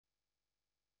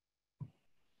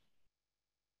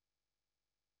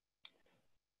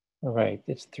All right,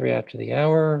 it's 3 after the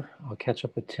hour. I'll catch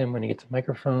up with Tim when he gets a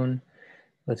microphone.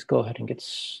 Let's go ahead and get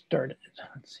started.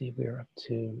 Let's see, we're up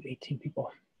to 18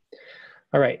 people.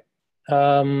 All right.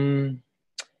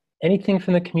 Anything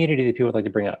from the community that people would like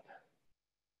to bring up?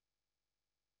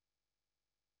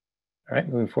 All right,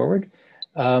 moving forward.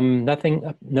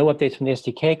 Nothing, no updates from the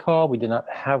SDK call. We did not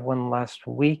have one last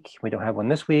week. We don't have one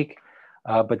this week,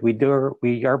 but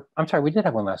I'm sorry, we did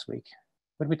have one last week.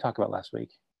 What did we talk about last week?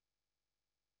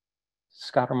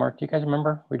 Scott or Mark, do you guys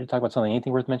remember? We did talk about something,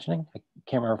 anything worth mentioning? I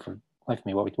can't remember for life of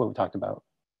me what we talked about.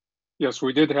 Yes,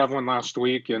 we did have one last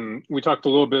week, and we talked a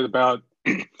little bit about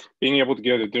being able to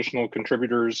get additional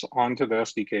contributors onto the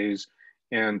SDKs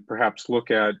and perhaps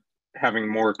look at having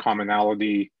more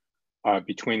commonality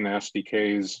between the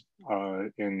SDKs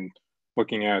and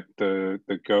looking at the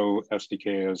Go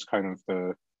SDK as kind of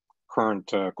the current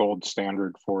gold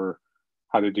standard for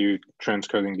how to do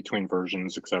transcoding between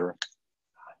versions, et cetera.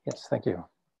 Yes, thank you.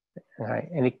 All right,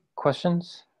 any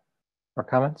questions or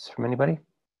comments from anybody?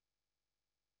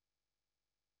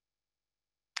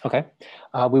 Okay,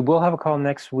 we will have a call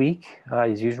next week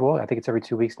as usual. I think it's every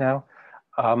 2 weeks now.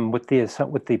 With the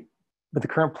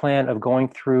current plan of going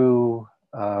through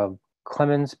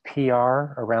Clement's PR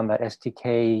around that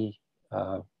SDK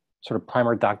sort of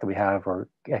primer doc that we have, or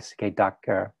SDK doc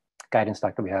guidance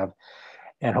doc that we have.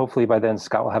 And hopefully by then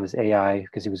Scott will have his AI,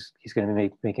 because he's going to be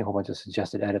making a whole bunch of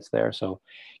suggested edits there. So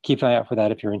keep an eye out for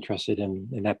that if you're interested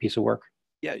in that piece of work.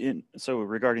 Yeah, so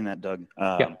regarding that, Doug,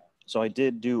 so I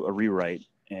did do a rewrite,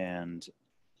 and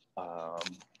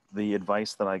the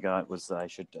advice that I got was that I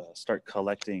should start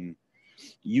collecting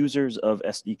users of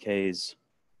SDKs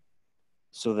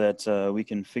so that we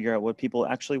can figure out what people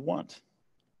actually want.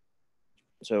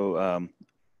 So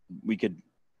we could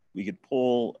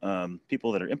pull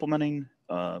people that are implementing,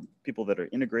 people that are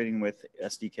integrating with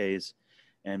SDKs,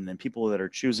 and then people that are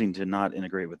choosing to not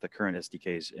integrate with the current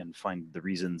SDKs, and find the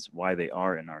reasons why they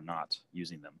are and are not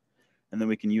using them. And then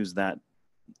we can use that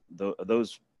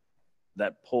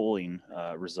polling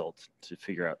result to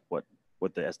figure out what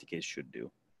the SDKs should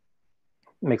do.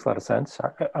 Makes a lot of sense.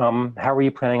 How are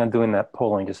you planning on doing that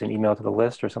polling? Just an email to the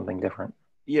list or something different?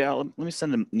 Yeah, let me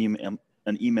send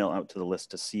an email out to the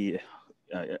list to see.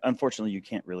 Unfortunately, you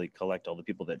can't really collect all the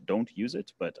people that don't use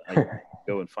it, but I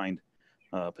go and find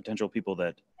potential people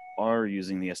that are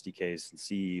using the SDKs and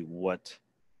see what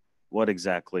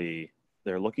exactly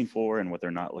they're looking for and what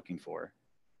they're not looking for.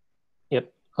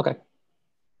 Yep. Okay.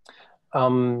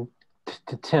 To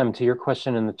Tim, to your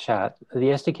question in the chat, the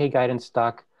SDK guidance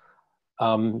doc,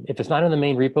 if it's not in the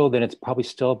main repo, then it's probably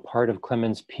still part of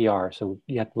Clement's PR. So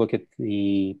you have to look at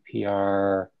the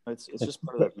PR. It's just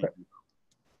part of that main repo.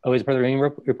 Oh, is it part of the main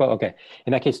repo? Okay.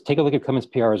 In that case, take a look at Clement's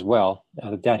PR as well,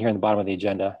 down here in the bottom of the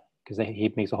agenda, because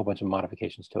he makes a whole bunch of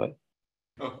modifications to it.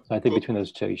 Oh, so I think between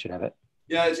those two, you should have it.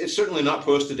 Yeah, it's certainly not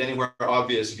posted anywhere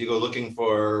obvious if you go looking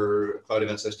for Cloud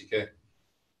Events SDK.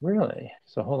 Really?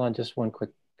 So hold on just one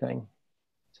quick thing,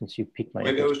 since you piqued my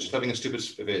interest. Maybe I was just having a stupid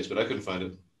phase, but I couldn't find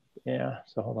it. Yeah,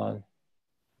 so hold on.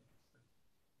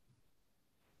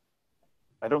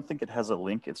 I don't think it has a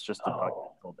link. It's just a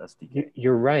document called SDK.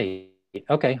 You're right.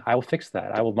 Okay, I will fix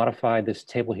that. I will modify this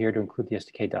table here to include the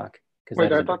SDK doc.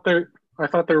 Wait, I thought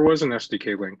there was an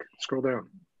SDK link. Scroll down.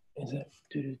 Is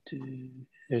it?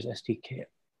 There's SDK.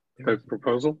 The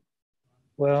proposal?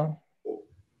 Well,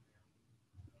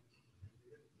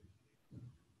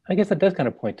 I guess that does kind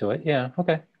of point to it. Yeah,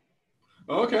 okay.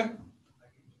 Okay.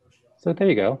 So there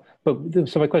you go. But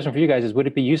so my question for you guys is, would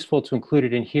it be useful to include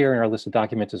it in here in our list of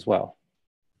documents as well?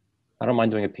 I don't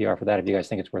mind doing a PR for that if you guys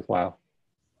think it's worthwhile.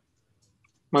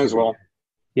 Might as well.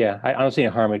 Yeah, I don't see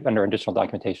any harm under additional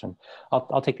documentation.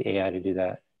 I'll take the AI to do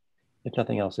that. If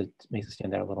nothing else, it makes it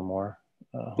stand out a little more.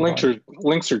 Links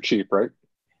are cheap, right?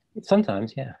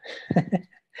 Sometimes, yeah.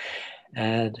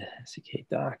 Add SDK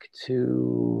doc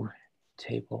to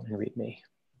table and README.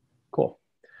 Cool.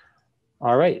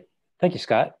 All right. Thank you,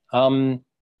 Scott.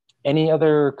 Any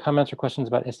other comments or questions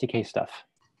about SDK stuff?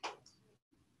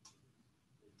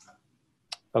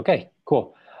 Okay,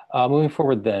 cool. Moving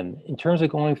forward then, in terms of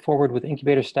going forward with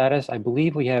incubator status, I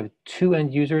believe we have 2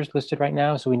 end users listed right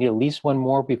now, so we need at least 1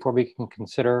 more before we can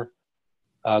consider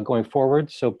going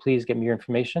forward, so please get me your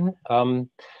information.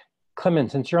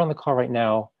 Clement, since you're on the call right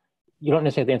now, you don't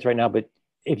necessarily have to answer right now, but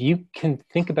if you can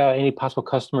think about any possible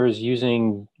customers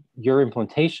using your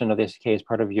implementation of the SDK as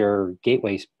part of your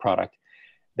gateway product,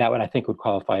 that one I think would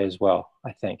qualify as well,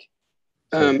 I think.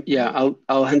 So, yeah,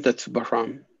 I'll hand that to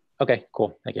Bahram. Okay,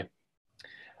 cool, thank you.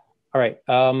 All right,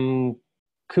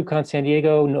 KubeCon San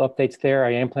Diego, no updates there.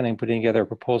 I am planning on putting together a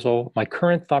proposal. My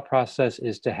current thought process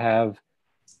is to have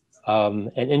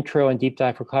an intro and deep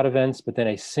dive for cloud events, but then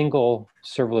a single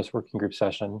serverless working group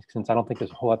session, since I don't think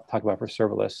there's a whole lot to talk about for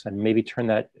serverless, and maybe turn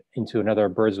that into another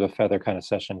birds of a feather kind of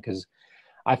session, because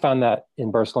I found that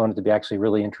in Barcelona to be actually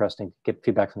really interesting to get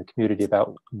feedback from the community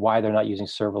about why they're not using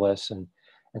serverless and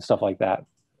stuff like that.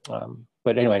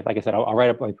 But anyway, like I said, I'll write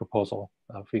up a proposal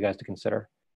for you guys to consider,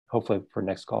 hopefully for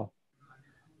next call.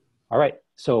 All right,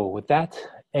 so with that,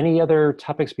 any other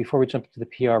topics before we jump into the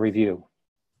PR review?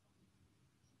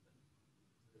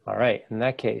 All right, in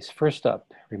that case, first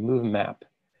up, remove map.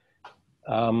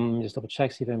 Just double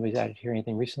check, see if anybody's added here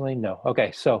anything recently. No,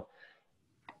 okay, so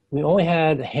we only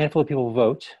had a handful of people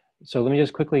vote. So let me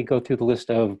just quickly go through the list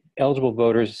of eligible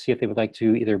voters to see if they would like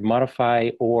to either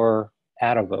modify or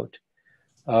add a vote.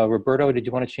 Roberto, did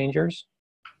you want to change yours?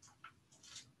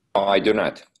 I do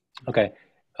not. Okay.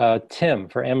 Tim,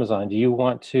 for Amazon, do you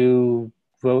want to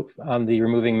vote on the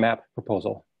removing map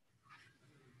proposal?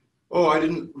 Oh, I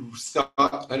didn't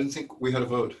think we had a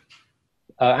vote.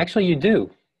 Actually, you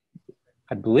do,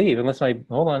 I believe, unless hold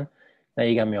on. Now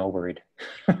you got me all worried.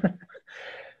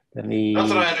 Let me. Not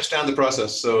that I understand the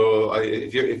process, so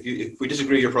if we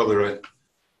disagree, you're probably right.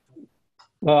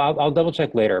 Well, I'll double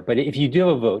check later, but if you do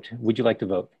have a vote, would you like to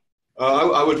vote?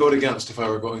 I would vote against if I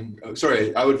were going,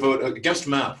 sorry, I would vote against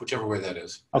map, whichever way that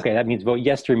is. Okay, that means vote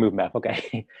yes to remove map,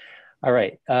 okay. All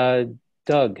right,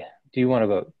 Doug, do you want to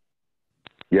vote?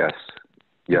 Yes,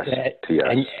 yes, to yes.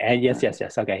 And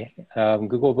yes, okay.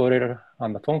 Google voted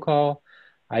on the phone call.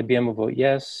 IBM will vote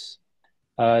yes.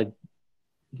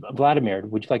 Vladimir,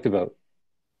 would you like to vote?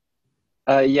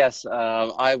 Yes,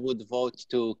 I would vote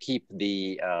to keep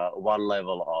the one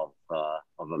level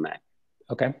of a Mac.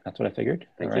 Okay, that's what I figured.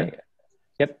 Thank All you. right.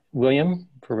 Yep, William,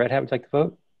 for Red Hat, would you like to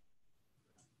vote?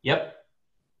 Yep.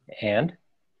 And?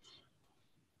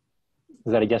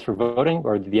 Is that a yes for voting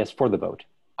or the yes for the vote?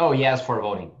 Oh, yes, for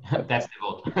voting. That's the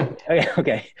vote.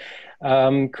 Okay.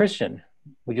 Christian,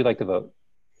 would you like to vote?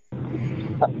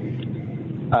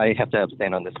 I have to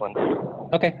abstain on this one.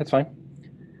 Okay, that's fine.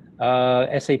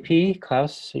 SAP,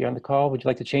 Klaus, you're on the call. Would you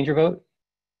like to change your vote?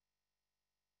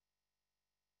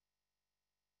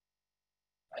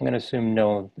 I'm going to assume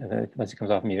no, unless he comes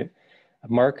off mute.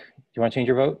 Mark, do you want to change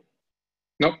your vote?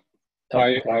 Nope. Oh,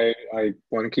 I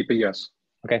want to keep a yes.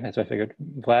 Okay, that's what I figured.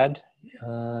 Vlad,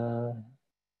 I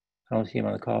don't see him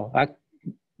on the call.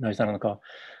 No, he's not on the call.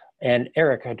 And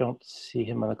Eric, I don't see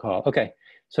him on the call. Okay,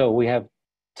 so we have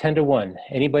 10-1.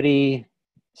 Anybody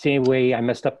see any way I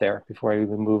messed up there before I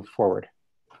even move forward?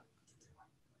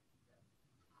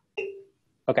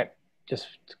 Okay, just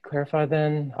to clarify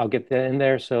then, I'll get that in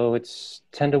there. So it's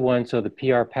 10-1, so the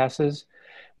PR passes.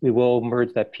 We will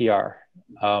merge that PR.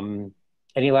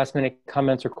 Any last minute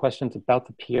comments or questions about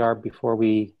the PR before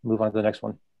we move on to the next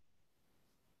one?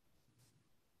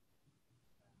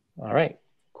 All right,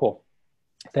 cool.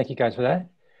 Thank you guys for that.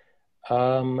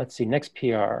 Let's see, next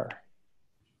PR.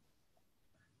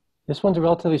 This one's a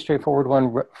relatively straightforward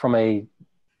one from a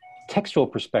textual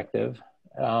perspective.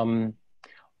 All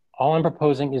I'm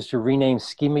proposing is to rename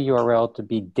schema URL to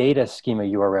be data schema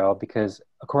URL because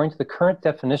according to the current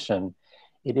definition,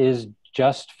 it is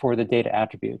just for the data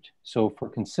attribute. So for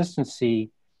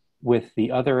consistency with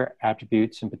the other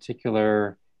attributes, in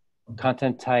particular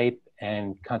content type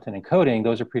and content encoding,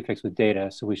 those are prefixed with data.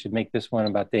 So we should make this one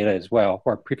about data as well,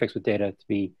 or prefixed with data to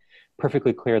be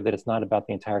perfectly clear that it's not about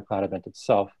the entire cloud event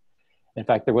itself. In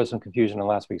fact, there was some confusion in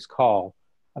last week's call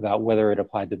about whether it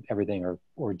applied to everything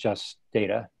or just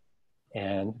data.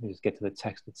 And let me just get to the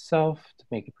text itself to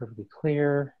make it perfectly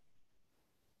clear.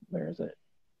 Where is it?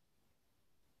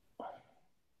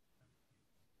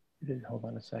 Hold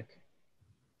on a sec.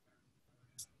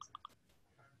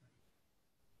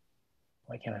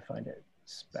 Why can't I find it?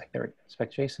 Spec, there,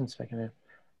 spec JSON, spec.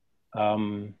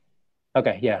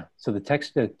 Okay, yeah. So the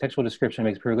textual description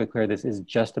makes perfectly clear this is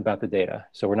just about the data.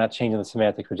 So we're not changing the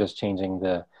semantics, we're just changing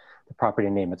the property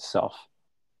name itself.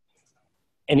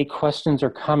 Any questions or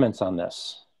comments on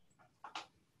this?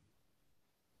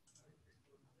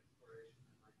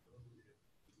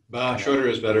 Shorter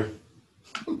is better.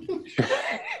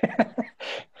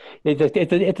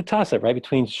 It's a toss-up, right,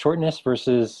 between shortness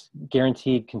versus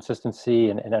guaranteed consistency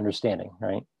and understanding,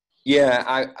 right?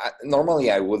 Yeah,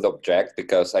 normally I would object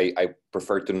because I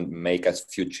prefer to make as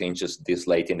few changes this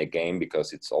late in the game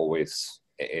because it's always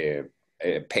a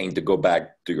pain to go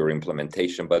back to your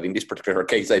implementation. But in this particular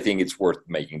case, I think it's worth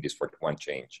making this for one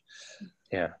change.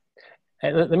 Yeah.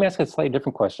 And let me ask a slightly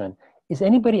different question. Is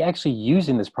anybody actually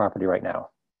using this property right now?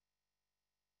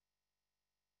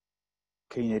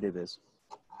 Knative is.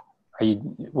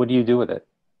 What do you do with it?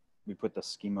 We put the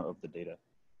schema of the data.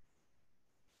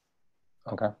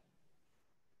 Okay.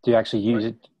 Do you actually use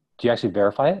it? Do you actually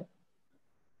verify it?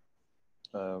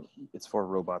 It's for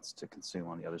robots to consume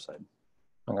on the other side.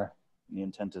 Okay. The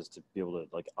intent is to be able to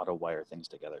like auto wire things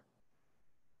together.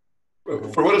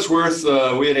 For what it's worth,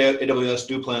 we at AWS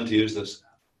do plan to use this.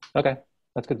 Okay,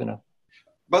 that's good to know.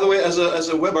 By the way, as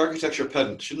a web architecture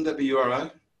pedant, shouldn't that be URI?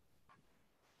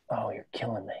 Oh, you're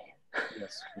killing me.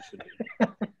 Yes, we should.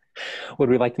 Would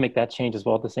we like to make that change as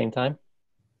well at the same time?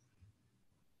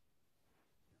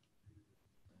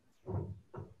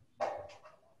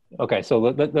 Okay, so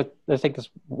let's take this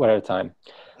one at a time.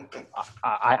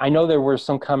 I know there were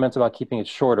some comments about keeping it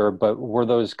shorter, but were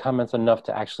those comments enough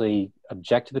to actually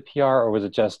object to the PR, or was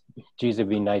it just, geez, it'd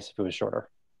be nice if it was shorter?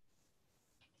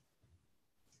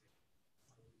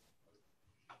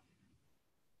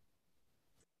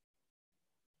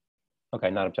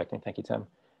 Okay, not objecting. Thank you, Tim.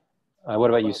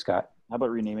 What about you, Scott? How about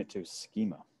rename it to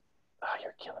schema? Oh,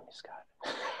 you're killing me,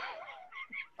 Scott.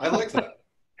 I like that.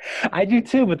 I do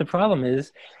too, but the problem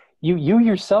is, you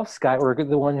yourself, Scott, were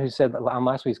the one who said on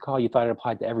last week's call you thought it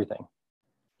applied to everything.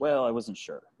 Well, I wasn't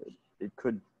sure. It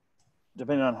could,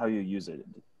 depending on how you use it.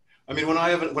 I mean, when I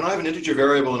have an integer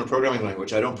variable in a programming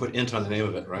language, I don't put int on the name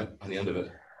of it, right? On the end of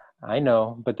it. I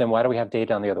know, but then why do we have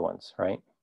data on the other ones, right?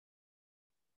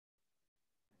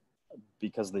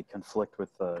 Because they conflict with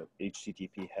the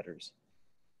HTTP headers.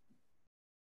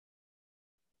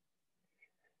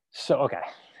 So, okay.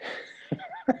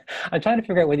 I'm trying to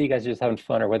figure out whether you guys are just having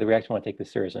fun or whether we actually want to take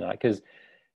this serious or not, because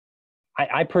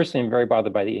I personally am very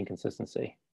bothered by the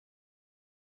inconsistency,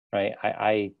 right?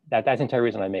 That's the entire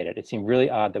reason I made it. It seemed really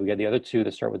odd that we had the other two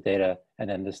that start with data and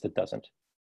then this that doesn't.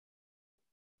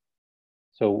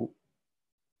 So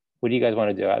what do you guys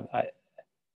want to do?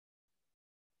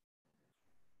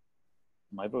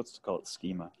 My vote's to call it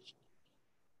schema.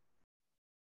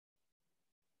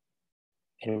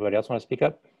 Anybody else want to speak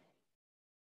up?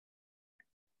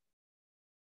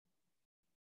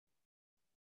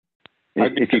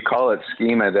 If you call it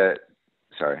schema,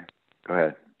 sorry, go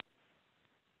ahead.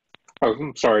 Oh,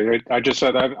 I'm sorry. I just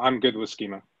said I'm good with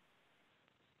schema.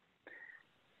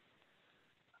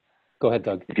 Go ahead,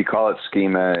 Doug. If you call it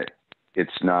schema,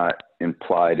 it's not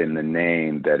implied in the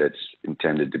name that it's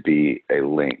intended to be a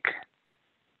link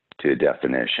to a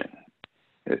definition.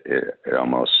 It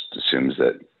almost assumes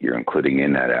that you're including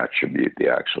in that attribute the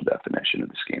actual definition of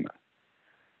the schema.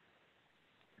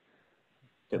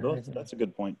 Yeah, that's a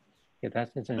good point. Yeah,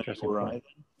 that's an interesting point.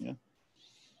 Yeah.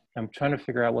 I'm trying to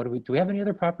figure out do we have any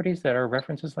other properties that are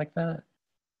references like that?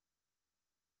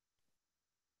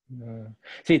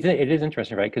 See, it is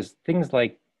interesting, right? Because things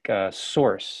like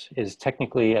source is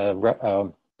technically a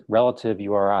relative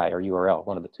URI or URL,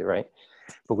 one of the two, right?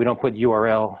 But we don't put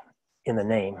URL in the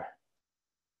name.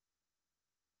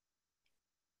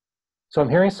 So I'm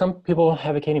hearing some people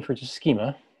advocating for just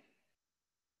schema.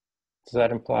 So that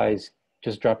implies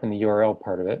just dropping the URL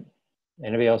part of it.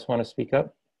 Anybody else want to speak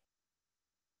up?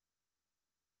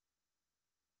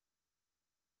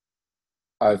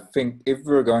 I think if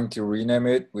we're going to rename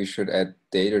it, we should add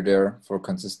data there for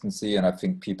consistency. And I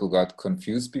think people got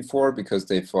confused before because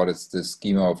they thought it's the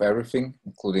schema of everything,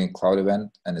 including cloud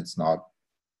event, and it's not.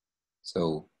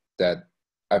 So that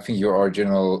I think your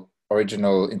original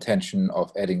intention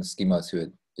of adding schema to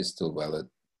it is still valid,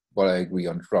 but I agree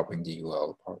on dropping the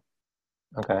URL part.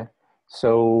 Okay.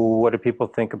 So what do people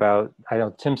think about, I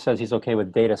know Tim says he's okay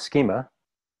with data schema.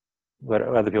 What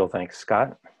do other people think?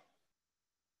 Scott?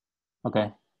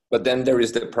 Okay. But then there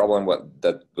is the problem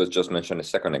that was just mentioned a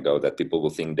second ago, that people will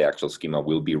think the actual schema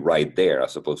will be right there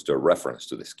as opposed to a reference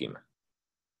to the schema.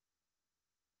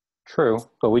 True,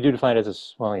 but we do define it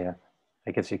as, well, yeah.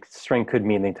 I guess string could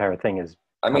mean the entire thing is.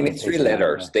 I mean, it's 3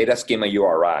 letters. Data schema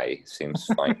URI seems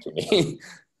fine to me.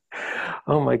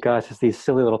 Oh my gosh, it's these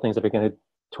silly little things that are going to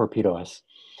torpedo us.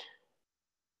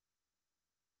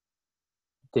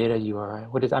 Data URI.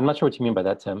 I'm not sure what you mean by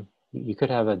that, Tim. You could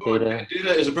have a data.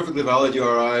 Data is a perfectly valid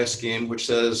URI scheme, which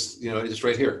says, it's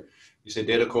right here. You say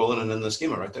data : and then the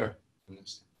schema right there.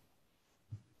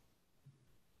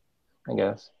 I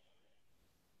guess.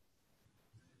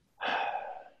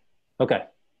 Okay.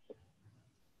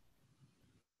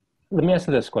 Let me ask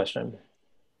you this question.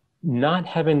 Not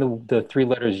having the 3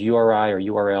 letters URI or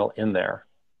URL in there,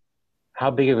 how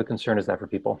big of a concern is that for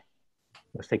people?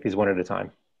 Let's take these one at a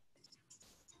time.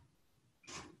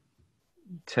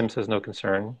 Tim says no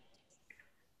concern.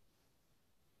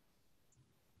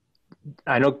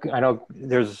 I know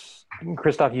there's,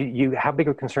 Christoph, how big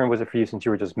of a concern was it for you since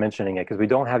you were just mentioning it? Because we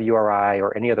don't have URI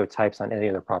or any other types on any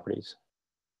other properties.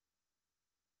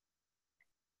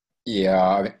 Yeah,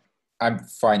 I mean, I'm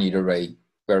fine either way,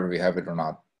 whether we have it or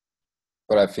not.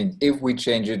 But I think if we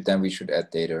change it, then we should add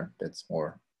data. That's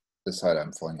more the side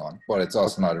I'm falling on. But it's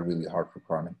also not a really hard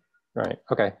requirement. Right.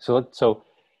 Okay. So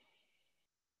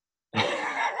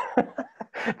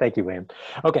thank you, William.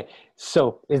 Okay.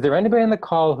 So is there anybody on the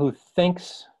call who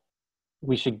thinks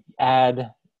we should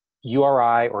add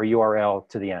URI or URL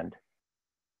to the end,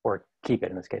 or keep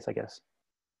it in this case, I guess?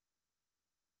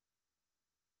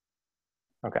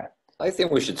 Okay. I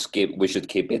think we should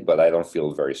keep it, but I don't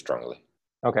feel very strongly.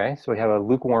 Okay. So we have a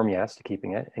lukewarm yes to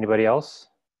keeping it. Anybody else?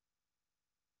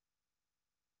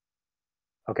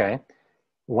 Okay.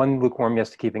 One lukewarm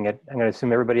yes to keeping it. I'm going to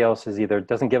assume everybody else is either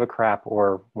doesn't give a crap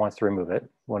or wants to remove it,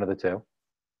 one of the two.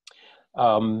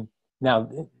 Now,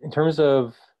 in terms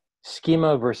of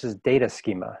schema versus data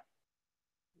schema,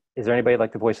 is there anybody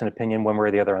like to voice an opinion one way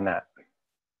or the other on that?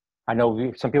 I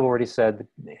know some people already said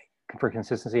for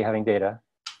consistency having data.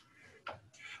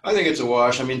 I think it's a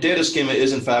wash. I mean, data schema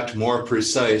is in fact more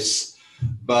precise,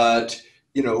 but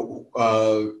you know,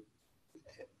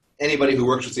 anybody who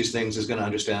works with these things is going to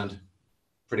understand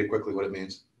pretty quickly what it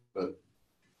means. But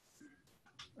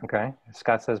okay,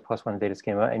 Scott says +1 data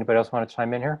schema. Anybody else want to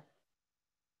chime in here?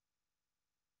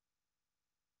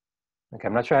 Okay,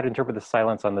 I'm not sure how to interpret the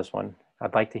silence on this one.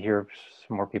 I'd like to hear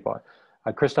some more people.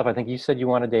 Christoph, I think you said you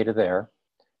wanted data there.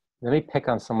 Let me pick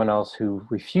on someone else who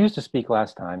refused to speak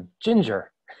last time.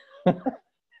 Ginger.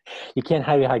 You can't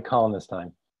hide Colin this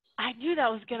time. I knew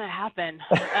that was going to happen.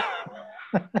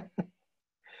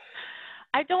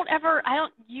 I don't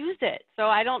use it, so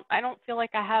I don't feel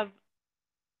like I have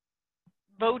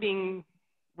voting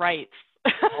rights.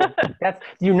 That's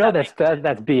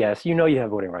BS. You know you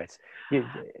have voting rights.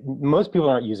 Most people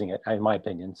aren't using it, in my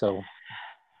opinion. So,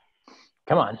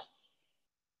 come on.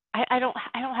 I don't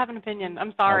have an opinion.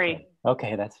 I'm sorry.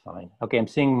 Okay, that's fine. Okay, I'm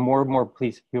seeing more and more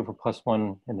people for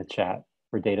 +1 in the chat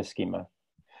for data schema.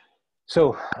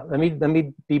 So let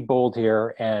me be bold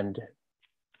here and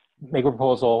make a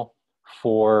proposal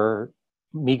for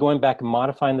me going back and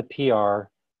modifying the PR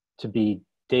to be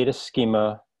data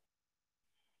schema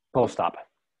full stop.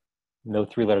 No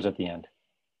 3 letters at the end.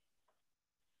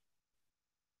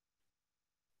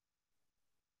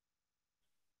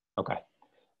 Okay.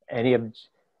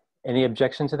 Any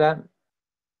objection to that?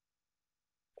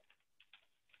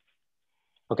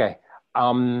 Okay.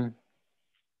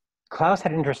 Klaus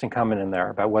had an interesting comment in there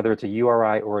about whether it's a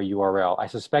URI or a URL. I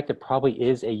suspect it probably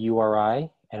is a URI,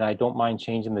 and I don't mind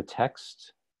changing the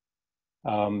text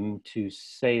to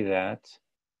say that.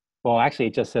 Well, actually,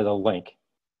 it just says a link.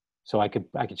 So I could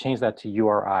change that to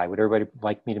URI. Would everybody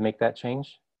like me to make that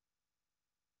change?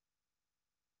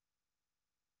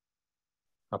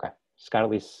 Okay. Scott at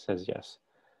least says yes.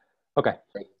 Okay.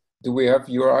 Do we have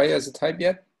URI as a type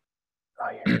yet? Oh,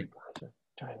 you're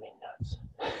driving me nuts.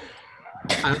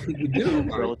 I don't think we do.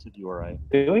 Relative URI.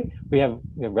 Do we? We have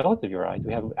relative URI. Do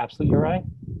we have absolute URI?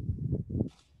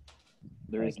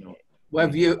 There is no.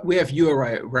 We have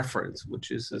URI reference,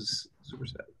 which is a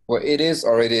superset. Well, it is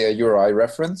already a URI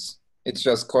reference. It's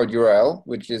just called URL,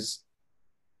 which is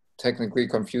technically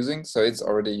confusing. So it's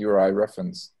already a URI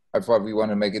reference. I thought we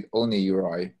want to make it only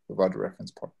URI without the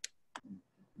reference part.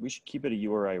 We should keep it a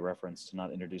URI reference to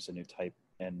not introduce a new type,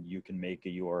 and you can make a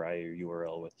URI or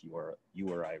URL with your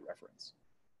URI reference.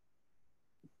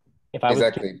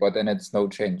 Exactly, but then it's no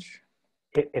change.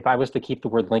 If I was to keep the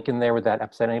word link in there, would that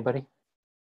upset anybody?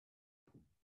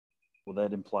 Well,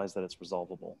 that implies that it's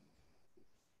resolvable.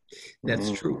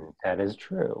 That's true. That is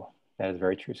true. That is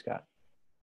very true, Scott.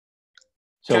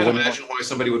 So can't imagine why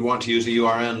somebody would want to use a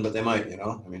URN, but they might, you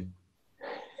know? I mean.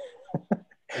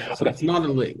 So it's not a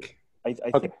link. I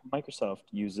think Microsoft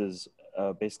uses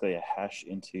basically a hash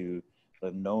into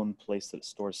the known place that it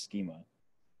stores schema.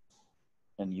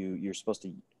 And you're supposed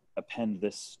to append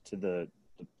this to the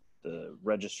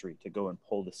registry to go and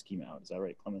pull the schema out. Is that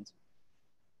right, Clemens?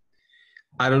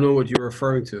 I don't know what you're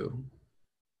referring to.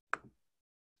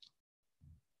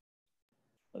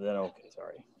 Then, okay,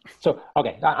 sorry. So,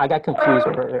 okay, I got confused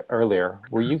earlier.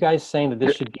 Were you guys saying that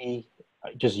this should be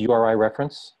just URI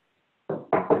reference?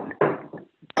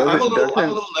 I'm a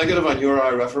little negative on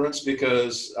URI reference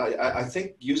because I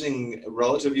think using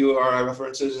relative URI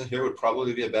references here would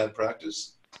probably be a bad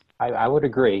practice. I would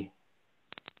agree.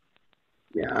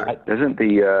 Yeah. Doesn't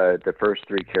the first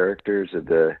 3 characters of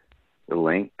the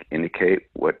link indicate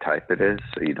what type it is,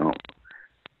 so you don't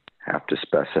have to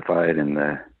specify it in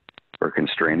the or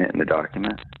constrain it in the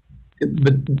document?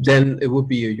 But then it would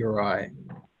be a URI.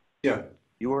 Yeah.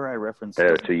 URI reference.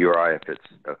 It's a URI if it's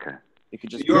okay. It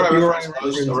could just URI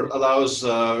reference allows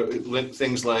link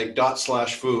things like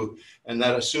 /foo, and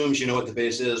that assumes you know what the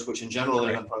base is, which in general in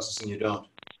event processing you don't.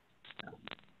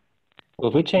 Well,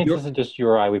 if we change this to just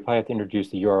URI, we probably have to introduce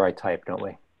the URI type, don't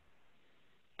we?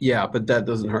 Yeah, but that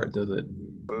doesn't hurt, does it?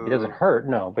 It doesn't hurt,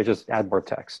 no, but just add more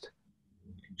text.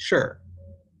 Sure.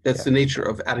 That's the nature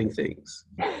of adding things.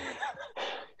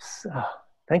 So,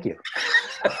 thank you.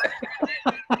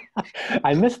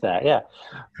 I missed that, yeah.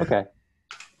 Okay.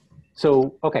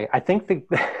 So, okay, I think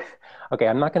okay,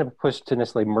 I'm not going to push to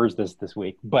necessarily merge this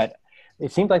week, but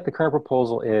it seems like the current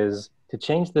proposal is to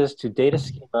change this to data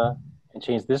schema and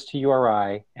change this to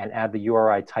URI and add the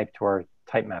URI type to our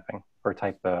type mapping or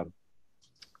type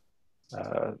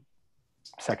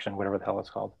section, whatever the hell it's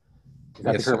called. Is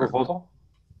that the current proposal?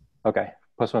 Okay,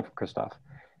 plus one from Christoph.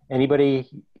 Anybody,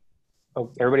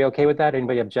 everybody okay with that?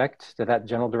 Anybody object to that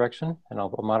general direction? And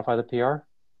I'll modify the PR.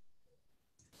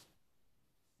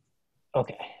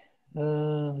 Okay,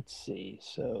 let's see.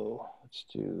 So let's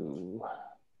do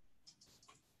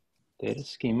data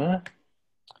schema,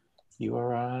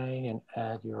 URI, and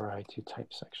add URI to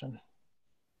type section.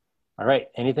 All right,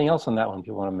 anything else on that one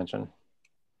people want to mention?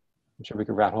 I'm sure we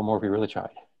could rat hole more if we really tried.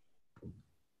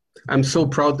 I'm so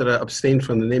proud that I abstained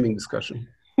from the naming discussion.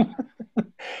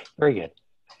 Very good.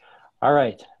 All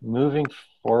right, moving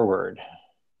forward.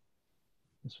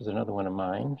 This was another one of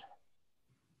mine.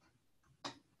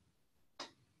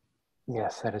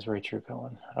 Yes, that is very true,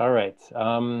 Colin. All right.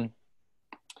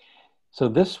 So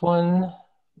this one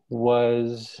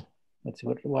was, let's see,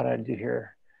 what did I do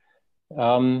here?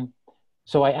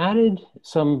 So I added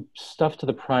some stuff to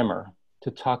the primer to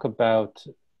talk about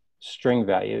string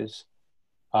values.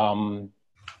 I don't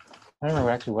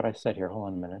remember actually what I said here. Hold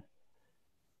on a minute.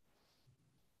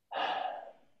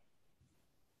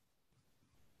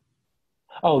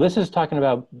 Oh, this is talking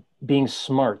about being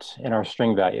smart in our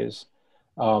string values.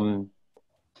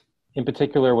 In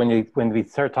particular, when we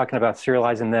start talking about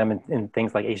serializing them in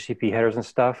things like HTTP headers and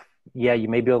stuff, yeah, you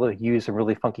may be able to use some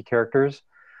really funky characters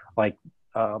like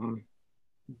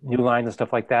new lines and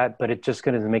stuff like that, but it's just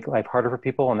going to make life harder for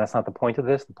people, and that's not the point of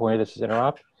this. The point of this is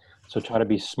interop. So try to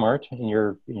be smart in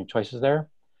your choices there.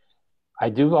 I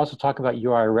do also talk about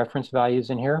URI reference values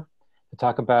in here to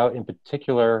talk about, in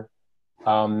particular,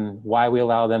 why we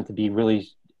allow them to be really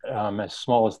as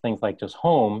small as things like just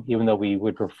home, even though we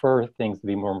would prefer things to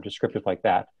be more descriptive like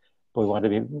that, but we want to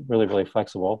be really, really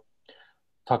flexible.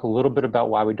 Talk a little bit about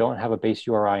why we don't have a base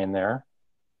URI in there.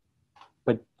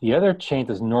 But the other change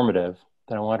that's normative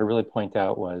that I wanted to really point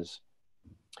out was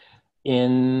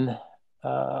in,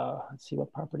 let's see,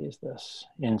 what property is this?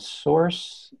 In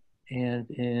source and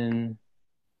in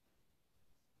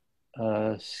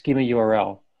schema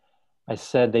URL, I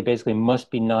said they basically must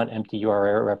be non-empty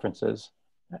URI references.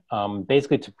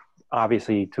 Basically,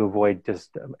 obviously to avoid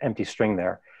just empty string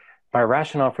there. My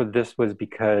rationale for this was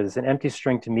because an empty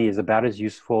string to me is about as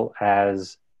useful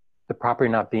as the property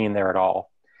not being there at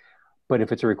all. But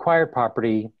if it's a required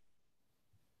property,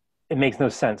 it makes no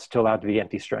sense to allow it to be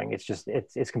empty string. It's just,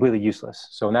 it's completely useless.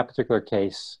 So in that particular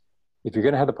case, if you're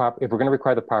going to have the if we're going to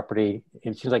require the property,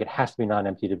 it seems like it has to be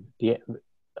non-empty to be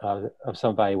of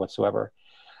some value whatsoever.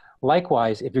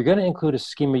 Likewise, if you're going to include a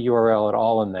schema URL at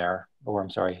all in there, or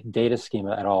I'm sorry, data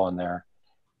schema at all in there,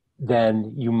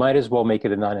 then you might as well make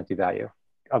it a non-empty value.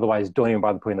 Otherwise, don't even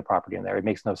bother putting the property in there. It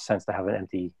makes no sense to have an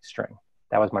empty string.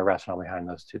 That was my rationale behind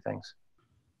those two things.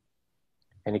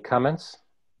 Any comments?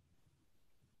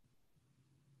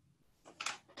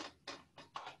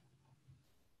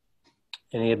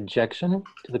 Any objection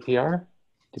to the PR?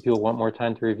 Do people want more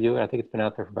time to review it? I think it's been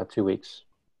out there for about 2 weeks.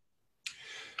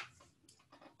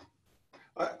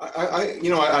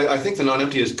 I think the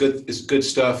non-empty is good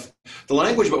stuff. The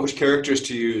language about which characters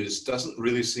to use doesn't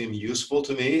really seem useful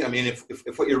to me. I mean,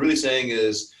 if what you're really saying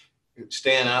is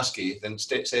stay in ASCII, then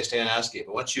say stay in ASCII.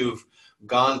 But once you've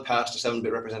gone past a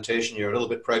 7-bit representation, you're a little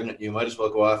bit pregnant. You might as well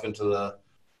go off into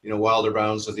the wilder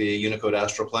bounds of the Unicode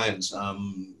astral planes.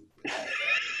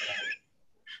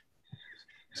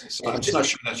 So I'm just not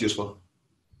sure that's useful.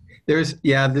 This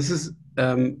is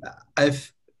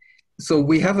So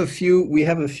we have a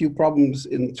few problems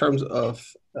in terms of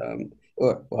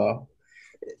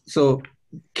so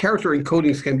character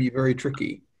encodings can be very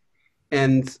tricky,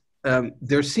 and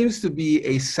there seems to be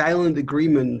a silent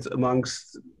agreement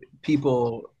amongst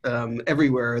people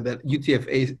everywhere that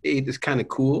UTF-8 is kind of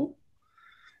cool,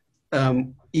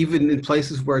 even in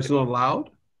places where it's not allowed.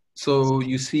 So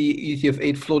you see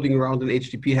UTF-8 floating around in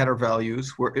HTTP header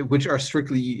values, which are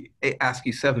strictly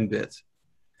ASCII 7-bit,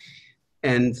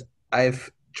 and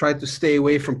I've tried to stay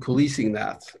away from policing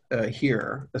that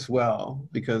here as well,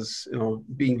 because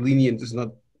being lenient is not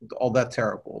all that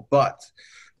terrible. But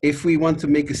if we want to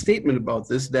make a statement about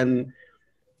this, then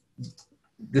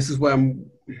this is why I'm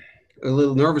a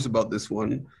little nervous about this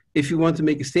one. if you want to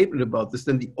make a statement about this,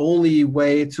 then the only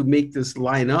way to make this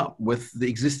line up with the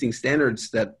existing standards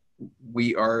that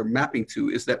we are mapping to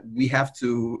is that we have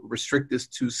to restrict this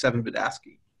to 7-bit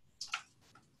ASCII.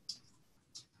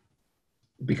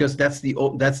 Because that's the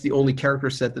only character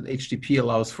set that HTTP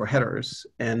allows for headers.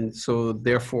 And so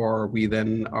therefore we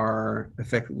then are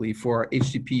effectively for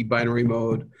HTTP binary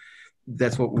mode,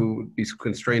 that's what we would be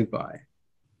constrained by.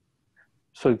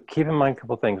 So keep in mind a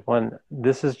couple things. One,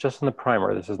 this is just in the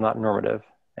primer. This is not normative.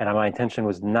 And my intention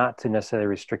was not to necessarily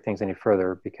restrict things any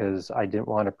further because I didn't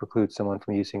want to preclude someone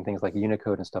from using things like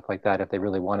Unicode and stuff like that if they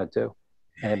really wanted to,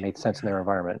 and it made sense in their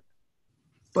environment.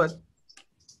 But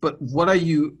what are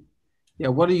you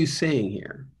saying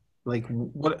here? Like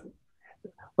what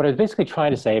I was basically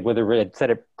trying to say, whether it said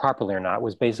it properly or not,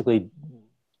 was basically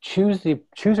choose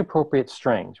appropriate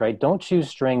strings, right? Don't choose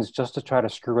strings just to try to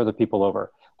screw other people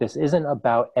over. This isn't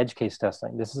about edge case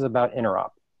testing. This is about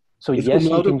interop. So is yes,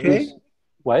 umlaut you can okay? use,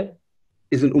 what?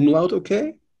 Is an umlaut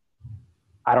okay?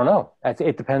 I don't know.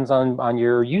 It depends on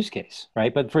your use case,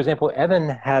 right? But for example, Evan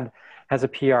has a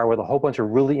PR with a whole bunch of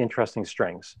really interesting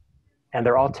strings, and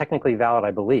they're all technically valid,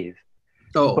 I believe.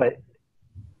 Oh, but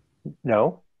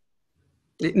no.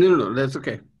 No, that's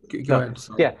okay. Go ahead.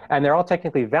 Sorry. Yeah, and they're all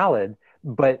technically valid,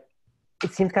 but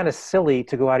it seems kind of silly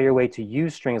to go out of your way to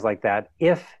use strings like that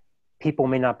if people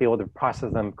may not be able to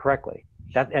process them correctly.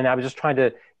 And I was just trying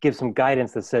to give some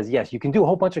guidance that says, yes, you can do a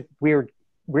whole bunch of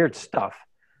weird stuff,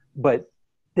 but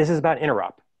this is about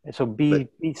interop. And so be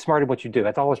smart at what you do.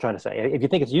 That's all I was trying to say. If you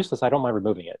think it's useless, I don't mind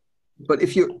removing it. But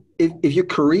if you're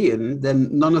Korean, then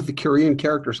none of the Korean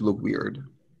characters look weird.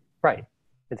 Right.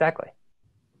 Exactly.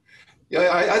 Yeah,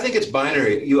 I think it's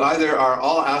binary. You either are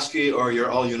all ASCII or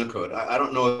you're all Unicode. I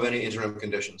don't know of any interim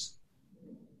conditions.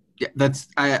 Yeah,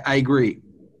 I agree.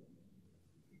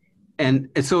 And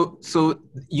so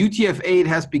UTF-8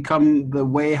 has become the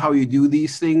way how you do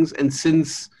these things. And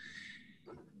since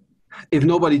if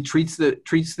nobody treats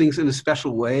things in a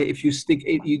special way, if you stick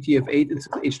UTF-8 into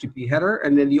the HTTP header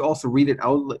and then you also read it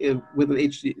out with an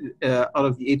out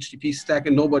of the HTTP stack,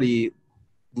 and nobody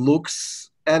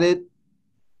looks at it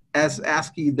as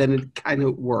ASCII, then it kind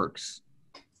of works.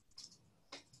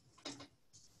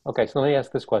 Okay, so let me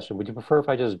ask this question: would you prefer if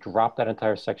I just drop that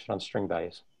entire section on string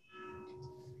values?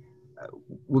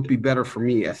 Would be better for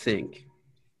me, I think.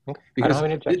 Okay. I don't have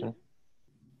any objection.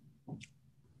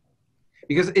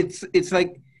 Because it's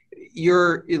like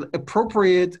you're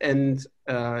appropriate and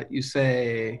you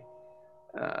say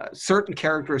certain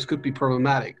characters could be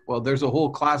problematic. Well, there's a whole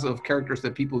class of characters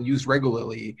that people use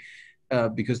regularly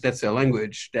because that's their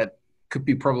language that could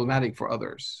be problematic for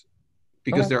others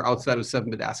because they're outside of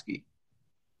 7-bit ASCII.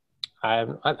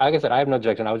 Like I said, I have no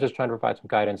objection. I was just trying to provide some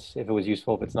guidance. If it was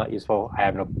useful, if it's not useful, I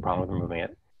have no problem with removing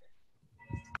it.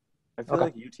 I feel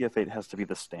like UTF-8 has to be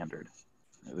the standard.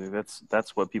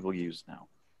 That's what people use now.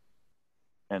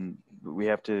 And we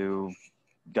have to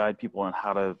guide people on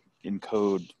how to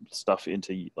encode stuff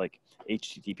into like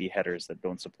HTTP headers that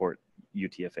don't support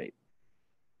UTF-8.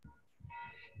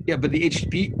 Yeah, but the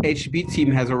HTTP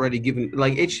team has already given,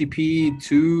 like HTTP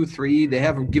 2, 3, they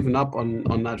haven't given up on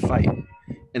that fight.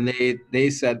 And they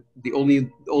said the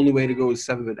only way to go is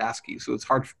 7-bit ASCII, so it's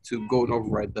hard to go and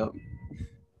override them.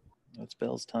 It's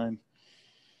Bell's time.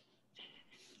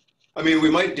 I mean, we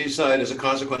might decide as a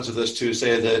consequence of this to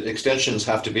say that extensions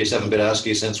have to be 7-bit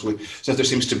ASCII since there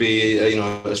seems to be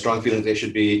a strong feeling they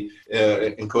should be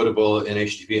encodable in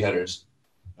HTTP headers.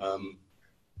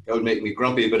 That would make me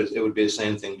grumpy, but it would be the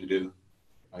same thing to do,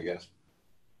 I guess.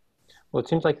 Well, it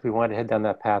seems like if we wanted to head down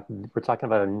that path, we're talking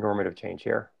about a normative change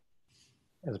here,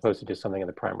 as opposed to just something in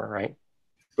the primer, right?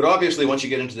 But obviously, once you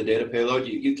get into the data payload,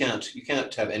 you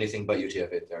can't have anything but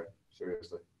UTF-8 there.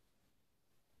 Seriously.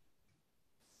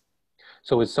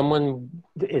 So is someone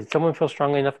feel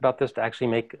strongly enough about this to actually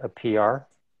make a PR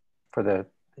for to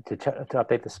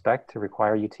update the spec to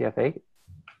require UTF-8?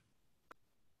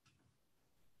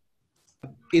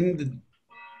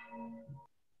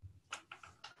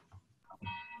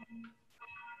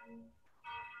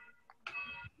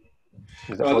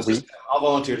 I'll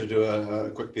volunteer to do a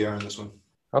quick PR on this one.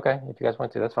 Okay, if you guys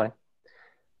want to, that's fine.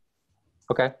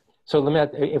 Okay, so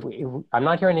let me. I'm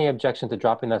not hearing any objection to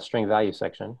dropping that string value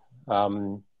section.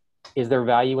 Is there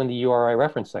value in the URI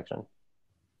reference section?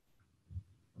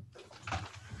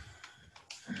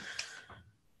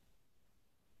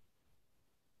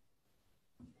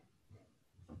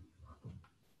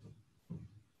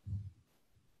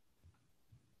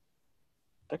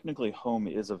 Technically, home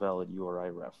is a valid URI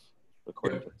ref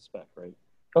according to the spec, right?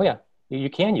 Oh yeah, you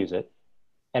can use it,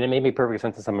 and it may make perfect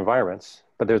sense in some environments.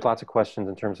 But there's lots of questions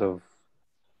in terms of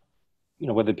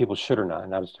whether people should or not.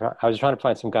 And I was trying to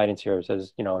find some guidance here. It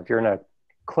says, if you're in a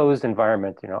closed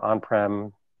environment,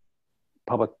 on-prem,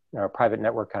 public or private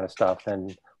network kind of stuff,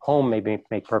 then home may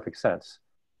make perfect sense.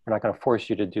 We're not going to force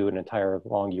you to do an entire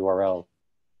long URL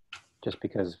just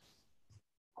because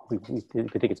we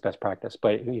think it's best practice.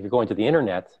 But if you're going to the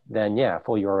internet, then yeah,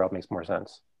 full URL makes more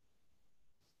sense.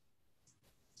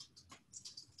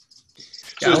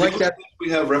 So I like that. We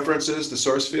have references to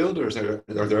source field, or are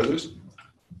there others?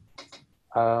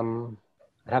 I'd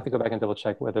have to go back and double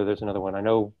check whether there's another one. I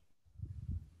know,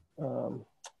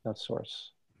 not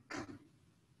source.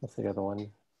 What's the other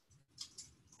one?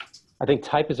 I think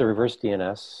type is a reverse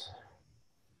DNS.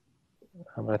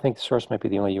 But I think source might be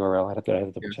the only URL. I'd have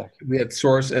to double check. We had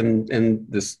source and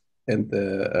the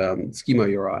schema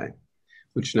URI,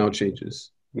 which now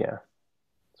changes. Yeah.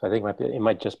 So I think it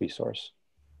might just be source.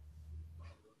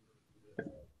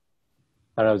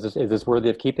 I don't know, is this worthy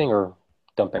of keeping or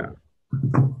dumping? Yeah.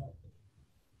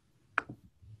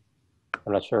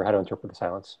 I'm not sure how to interpret the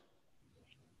silence.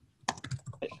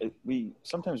 We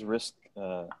sometimes risk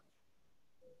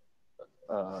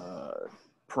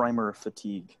primer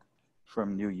fatigue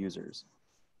from new users.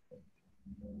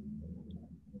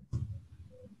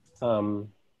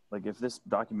 Like if this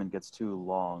document gets too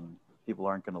long, people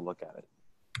aren't going to look at it.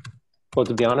 Well,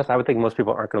 to be honest, I would think most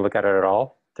people aren't going to look at it at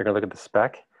all. They're going to look at the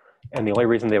spec. And the only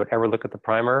reason they would ever look at the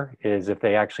primer is if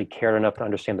they actually cared enough to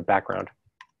understand the background,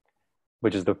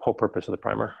 which is the whole purpose of the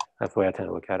primer. That's the way I tend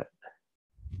to look at it.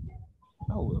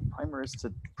 Oh, the primer is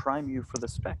to prime you for the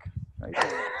spec, right?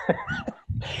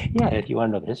 Yeah, if you want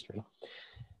to know the history.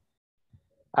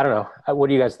 I don't know. What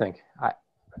do you guys think? I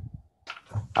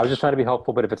was just trying to be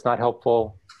helpful, but if it's not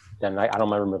helpful, then I don't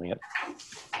mind removing it.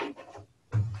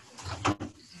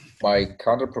 My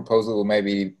counter proposal will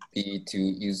maybe be to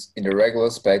use in the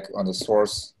regular spec on the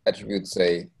source attribute,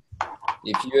 say,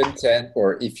 if you intend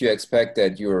or if you expect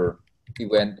that your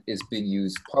event is being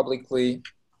used publicly,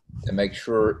 then make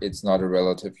sure it's not a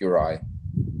relative URI.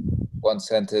 One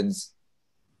sentence,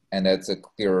 and that's a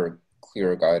clear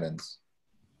guidance.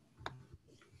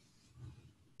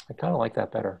 I kind of like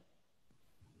that better.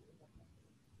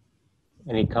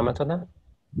 Any comments on that?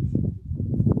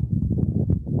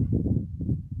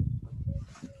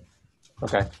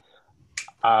 Okay.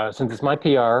 Since it's my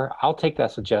PR, I'll take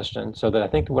that suggestion. So that I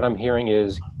think what I'm hearing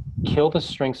is kill the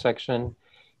string section,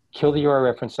 kill the URI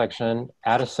reference section,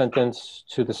 add a sentence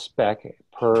to the spec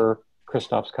per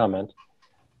Christoph's comment.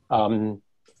 And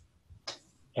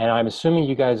I'm assuming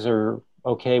you guys are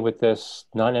okay with this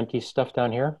non-empty stuff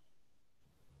down here?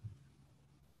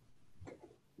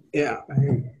 Yeah.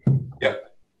 Yeah.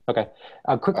 Okay.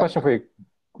 A quick question for you.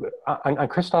 On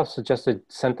Christoph's suggested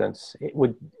sentence,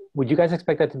 would you guys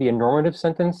expect that to be a normative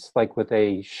sentence, like with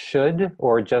a should,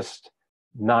 or just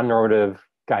non-normative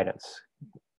guidance?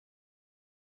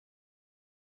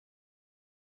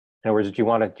 In other words, do you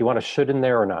want a should in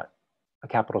there or not? A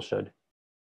capital should.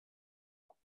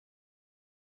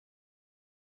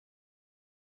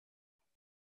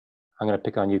 I'm going to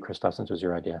pick on you, Christoph, since it was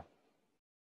your idea.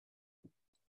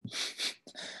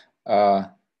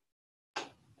 Well,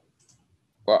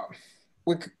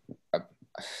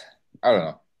 I don't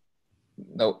know.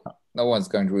 No one's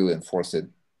going to really enforce it.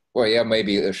 Well, yeah,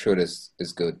 maybe a should is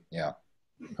good. Yeah.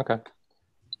 Okay.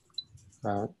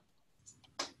 Oh,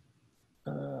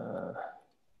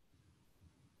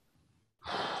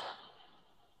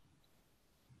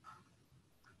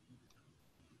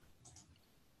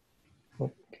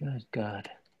 God.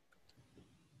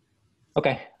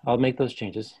 Okay, I'll make those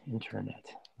changes. Internet.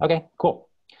 Okay, cool.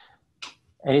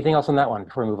 Anything else on that one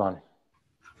before we move on?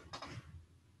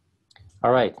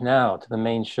 All right, now to the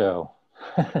main show.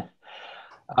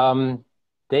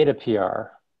 Data PR.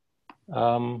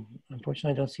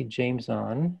 Unfortunately, I don't see James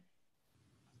on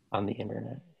the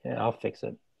internet. Yeah, I'll fix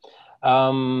it.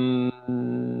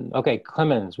 Okay,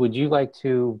 Clemens, would you like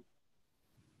to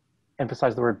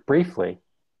emphasize the word briefly,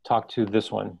 talk to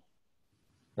this one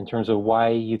in terms of why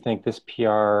you think this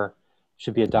PR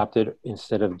should be adopted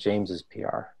instead of James's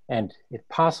PR? And if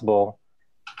possible,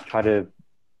 try to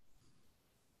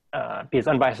be as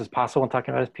unbiased as possible when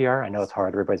talking about his PR. I know it's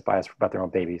hard, everybody's biased about their own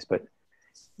babies, but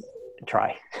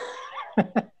try.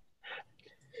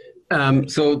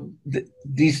 So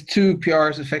these two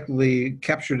PRs effectively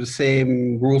capture the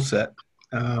same rule set.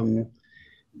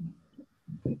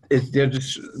 They're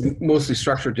just mostly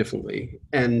structured differently.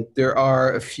 And there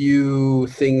are a few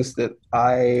things that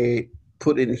I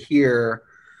put in here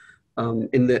and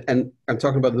I'm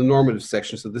talking about the normative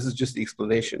section. So this is just the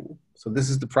explanation. So this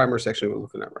is the primer section we're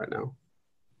looking at right now.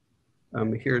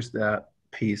 Here's that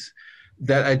piece.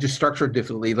 that I just structured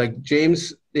differently. Like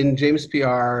James, in James'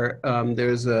 PR,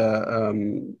 there's a,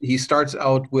 he starts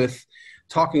out with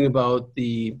talking about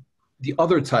the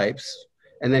other types,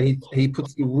 and then he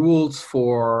puts the rules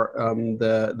for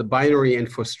the binary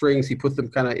and for strings. He put them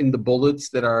kind of in the bullets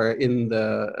that are in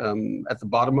the at the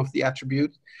bottom of the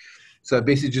attribute. So I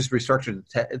basically just restructured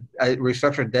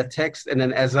that text, and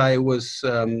then as I was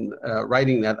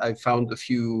writing that, I found a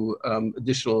few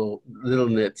additional little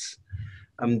nits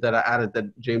that I added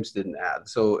that James didn't add.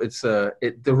 So it's the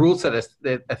rule set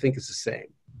that I think is the same.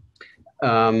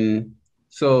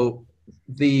 So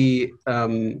the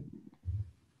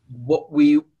what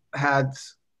we had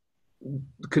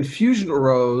confusion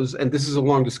arose, and this is a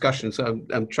long discussion, so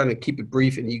I'm trying to keep it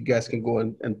brief, and you guys can go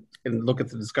and look at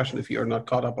the discussion if you are not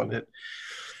caught up on it.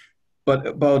 But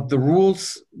about the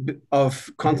rules of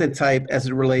content type as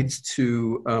it relates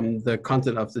to the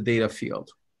content of the data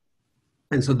field.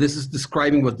 And so this is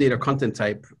describing what data content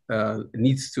type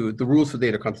needs to, the rules for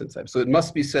data content type. So it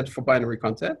must be set for binary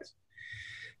content.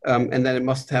 And then it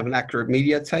must have an accurate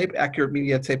media type. Accurate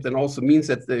media type then also means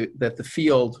that the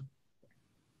field,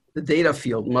 the data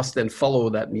field must then follow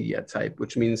that media type,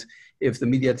 which means if the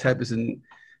media type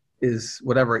is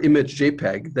whatever image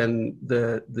JPEG, then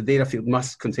the data field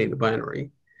must contain a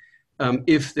binary.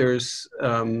 If there's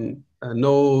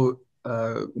no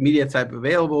media type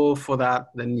available for that,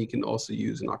 then you can also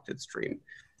use an octet stream.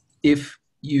 If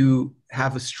you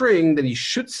have a string, then you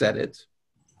should set it,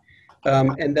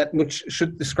 and that much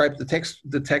should describe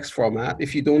the text format.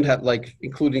 If you don't have, like,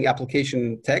 including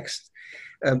application text,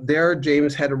 there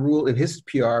James had a rule in his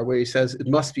PR where he says it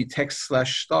must be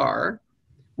text/star,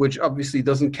 which obviously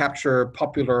doesn't capture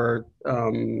popular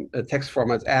text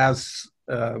formats as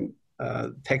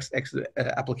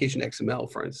application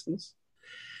XML, for instance.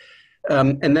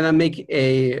 And then I make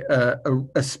a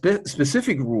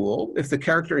specific rule if the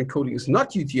character encoding is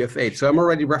not UTF-8. So I'm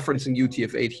already referencing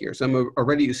UTF-8 here. So I'm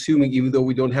already assuming, even though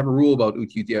we don't have a rule about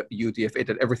UTF-8,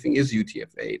 that everything is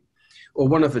UTF-8, or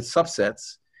one of its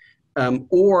subsets.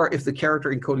 Or if the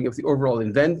character encoding of the overall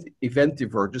event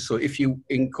diverges. So if you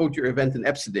encode your event in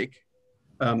EBCDIC,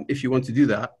 if you want to do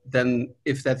that, then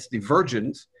if that's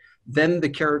divergent, then the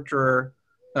character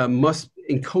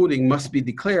encoding must be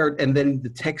declared, and then the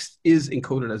text is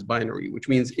encoded as binary, which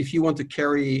means if you want to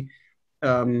carry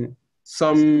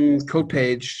some code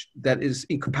page that is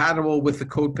incompatible with the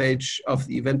code page of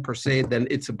the event per se, then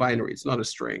it's a binary, it's not a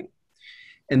string.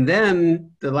 And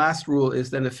then the last rule is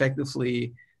then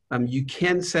effectively, you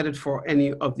can set it for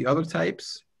any of the other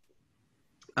types,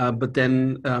 but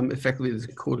then effectively it's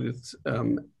encoded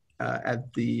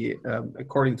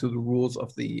according to the rules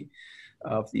of the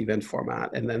event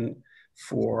format. And then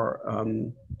for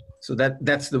so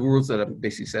that's the rules that I'm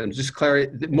basically setting. Just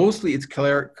clarity. Mostly it's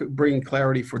bringing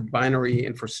clarity for binary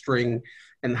and for string,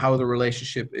 and how the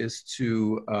relationship is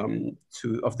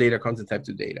of data content type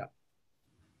to data.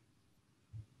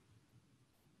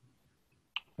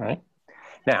 All right.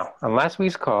 Now, on last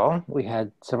week's call, we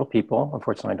had several people,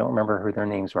 unfortunately I don't remember who their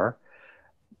names were,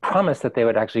 promise that they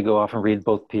would actually go off and read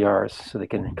both PRs so they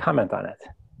can comment on it.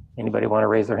 Anybody want to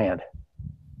raise their hand?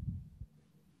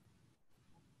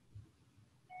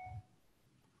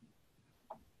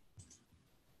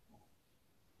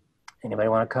 Anybody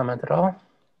want to comment at all?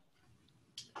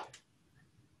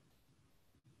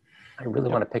 I really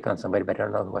want to pick on somebody, but I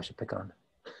don't know who I should pick on.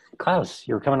 Klaus,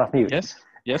 you were coming off mute.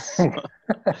 Yes. So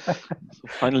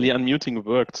finally unmuting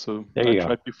worked. So I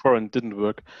tried before and didn't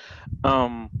work.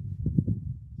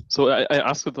 So I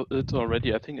asked it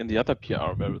already, I think, in the other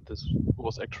PR where this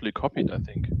was actually copied, I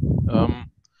think.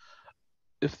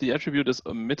 If the attribute is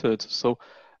omitted, so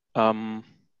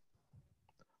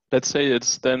let's say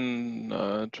it's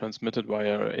then transmitted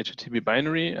via HTTP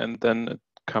binary, and then it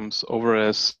comes over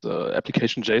as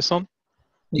application JSON.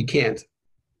 You can't.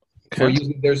 For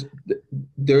using, there's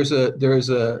a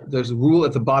rule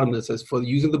at the bottom that says for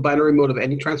using the binary mode of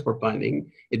any transport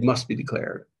binding, it must be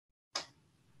declared.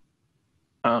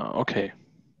 Okay.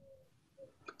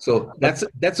 So that's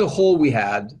a hole we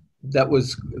had that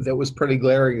was pretty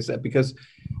glaring, is that because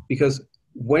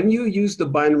when you use the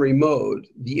binary mode,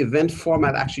 the event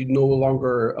format actually no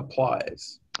longer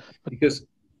applies, because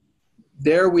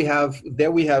there we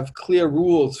have clear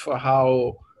rules for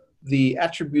how the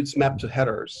attributes map to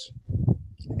headers,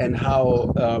 and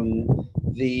how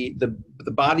the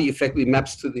body effectively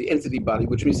maps to the entity body,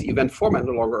 which means the event format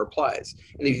no longer applies.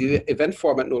 And if the event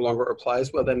format no longer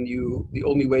applies, well, then the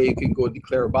only way you can go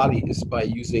declare a body is by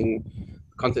using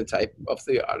content type of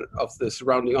the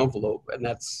surrounding envelope, and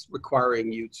that's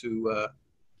requiring you to.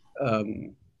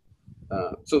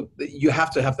 So you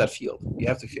have to have that field. You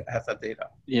have to have that data.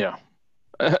 Yeah.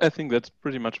 I think that's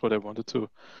pretty much what I wanted to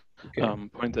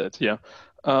point at. Yeah,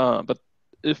 but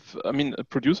if a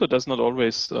producer does not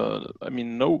always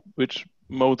know which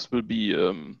modes will be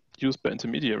used by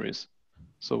intermediaries,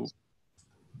 so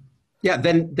yeah,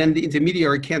 then the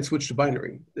intermediary can't switch to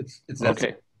binary. It's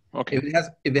okay. Okay.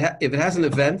 If it has an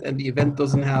event and the event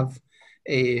doesn't have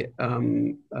a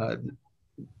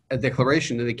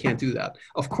declaration, then they can't do that.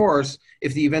 Of course,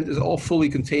 if the event is all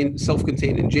fully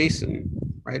self-contained in JSON,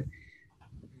 right?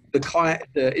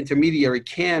 The intermediary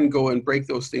can go and break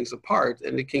those things apart,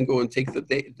 and it can go and take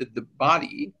the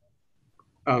body,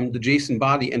 the JSON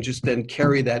body, and just then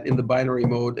carry that in the binary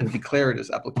mode and declare it as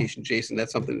application JSON.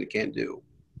 That's something it can do.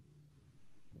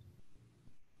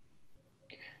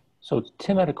 So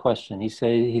Tim had a question. He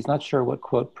said he's not sure what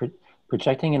quote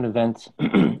projecting an event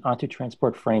onto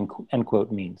transport frame end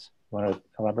quote means. You want to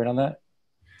elaborate on that?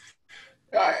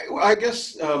 I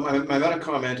guess my meta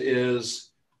comment is,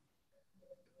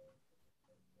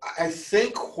 I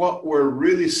think what we're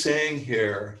really saying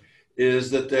here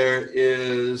is that there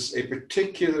is a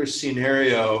particular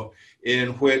scenario in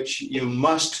which you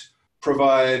must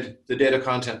provide the data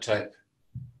content type.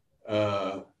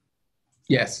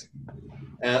 Yes.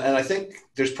 And I think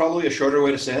there's probably a shorter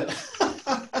way to say it.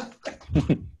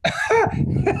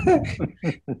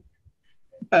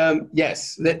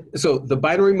 Yes. So the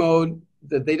binary mode,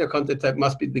 the data content type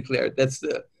must be declared.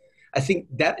 I think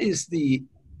that is the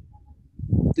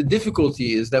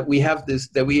difficulty is that we have this,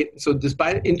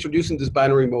 introducing this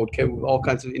binary mode came with all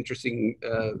kinds of interesting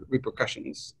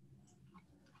repercussions.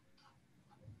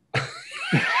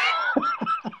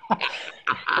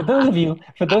 For those of you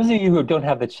who don't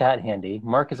have the chat handy,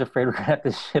 Mark is afraid we're going to have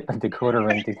to ship a decoder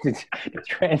ring to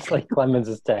translate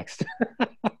Clemens' text.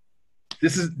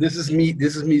 This is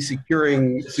me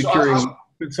securing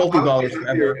consulting dollars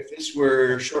forever. If this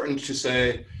were shortened to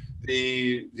say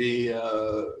the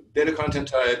data content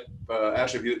type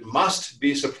attribute must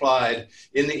be supplied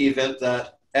in the event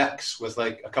that X, with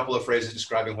like a couple of phrases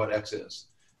describing what X is.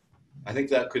 I think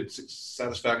that could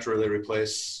satisfactorily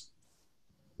replace.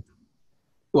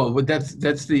 Well, but that's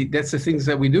the things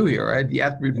that we do here, right? The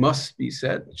attribute must be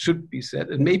set, should be set,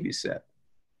 and may be set.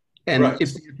 And right.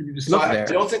 if the attribute is not there,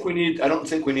 I don't think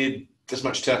we need this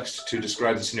much text to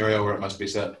describe the scenario where it must be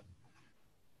set.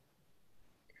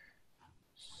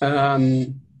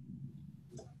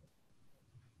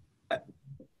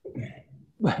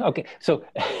 Okay, so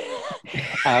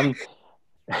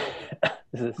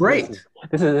great.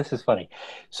 This is funny.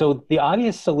 So the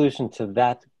obvious solution to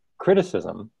that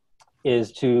criticism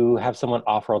is to have someone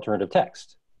offer alternative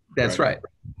text. That's right.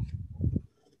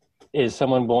 Is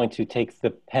someone willing to take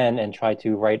the pen and try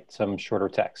to write some shorter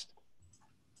text?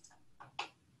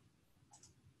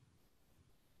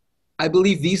 I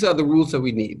believe these are the rules that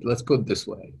we need. Let's put it this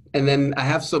way. And then I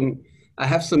have some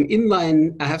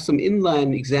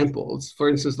inline examples. For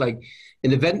instance, like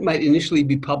an event might initially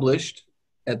be published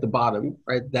at the bottom,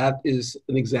 right? That is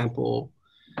an example.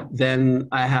 Then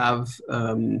I have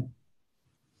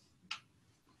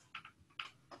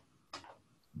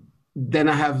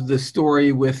the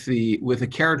story with the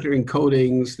character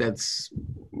encodings. That's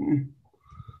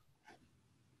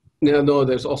no.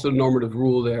 There's also a normative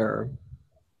rule there.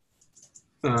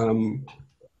 So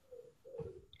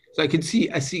I can see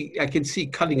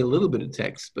cutting a little bit of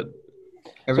text, but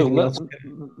everything else.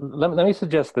 Let me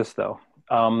suggest this though,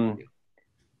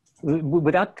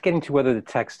 without getting to whether the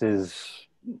text is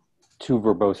too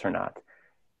verbose or not.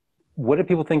 What do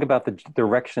people think about the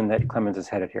direction that Clemens is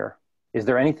headed here? Is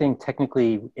there anything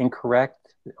technically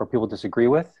incorrect or people disagree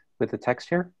with the text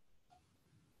here?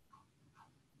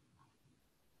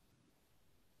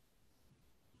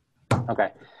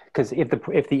 Okay, because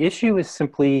if the issue is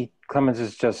simply Clemens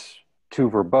is just too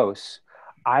verbose,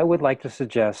 I would like to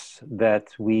suggest that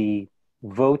we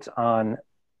vote on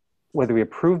whether we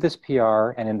approve this PR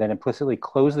and then implicitly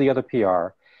close the other PR,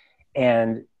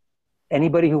 and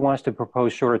anybody who wants to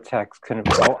propose shorter text can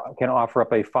offer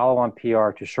up a follow-on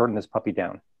PR to shorten this puppy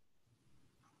down.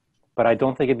 But I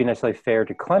don't think it'd be necessarily fair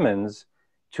to Clemens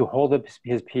to hold up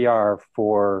his PR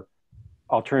for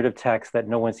alternative text that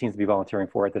no one seems to be volunteering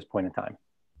for at this point in time.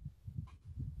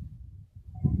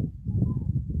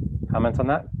 Comments on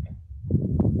that?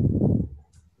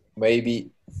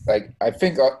 Maybe, like, I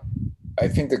think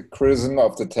the criticism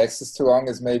of the text is too long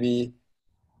is maybe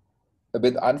a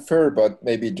bit unfair, but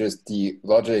maybe just the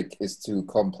logic is too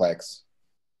complex.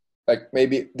 Like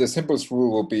maybe the simplest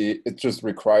rule will be it's just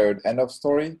required end of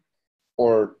story,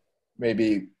 or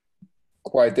maybe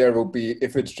quite there will be,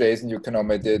 if it's JSON, you can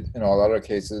omit it. In all other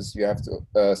cases, you have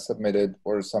to submit it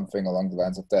or something along the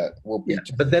lines of that. Will be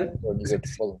but then,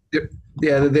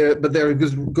 but there are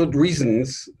good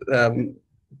reasons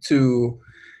to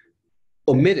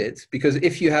omit it, because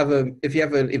if you have an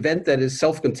event that is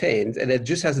self-contained and it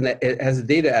just has a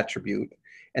data attribute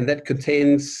and that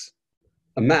contains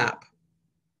a map,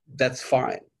 that's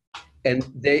fine. And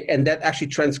that actually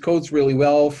transcodes really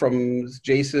well from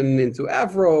JSON into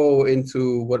Avro,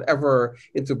 into whatever,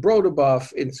 into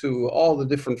Protobuf, into all the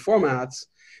different formats,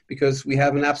 because we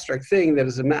have an abstract thing that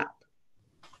is a map.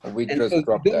 We and just so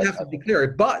dropped you don't that. have to declare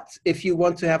it. But if you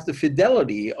want to have the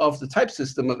fidelity of the type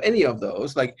system of any of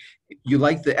those, like you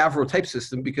like the Avro type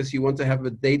system because you want to have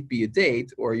a date be a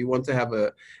date, or you want to have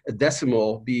a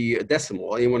decimal be a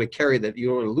decimal, and you want to carry that, you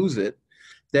don't want to lose it,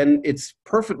 then it's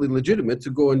perfectly legitimate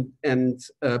to go and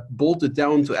bolt it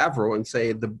down to Avro and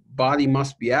say the body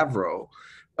must be Avro.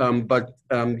 But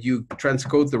you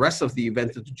transcode the rest of the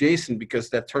event into JSON because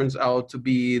that turns out to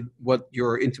be what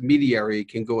your intermediary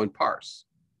can go and parse.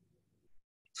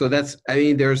 So that's, I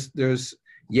mean, there's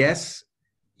yes,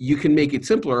 you can make it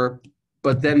simpler,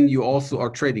 but then you also are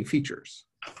trading features.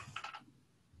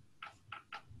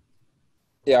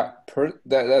 Yeah,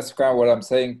 that's kind of what I'm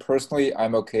saying. Personally,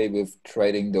 I'm okay with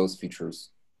trading those features.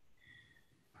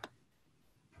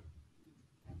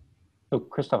 So,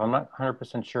 Christoph, I'm not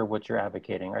 100% sure what you're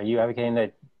advocating. Are you advocating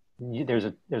that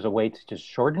there's a way to just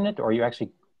shorten it, or are you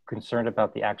actually concerned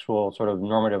about the actual sort of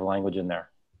normative language in there?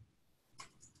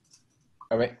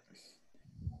 I mean,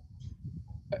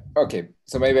 okay,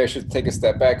 so maybe I should take a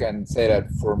step back and say that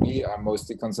for me, I'm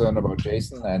mostly concerned about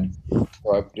JSON, and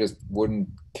so I just wouldn't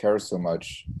care so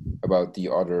much about the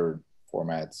other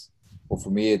formats. Well, for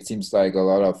me, it seems like a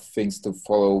lot of things to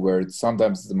follow where it's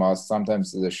sometimes it's a must,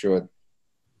 sometimes it's a should.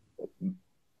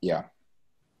 Yeah.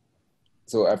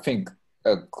 So I think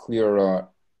a clearer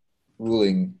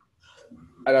ruling,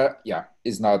 yeah,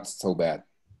 is not so bad.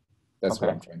 That's okay.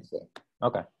 what I'm trying to say.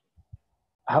 Okay.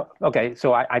 Okay,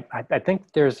 so I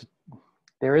think there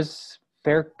is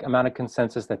fair amount of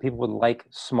consensus that people would like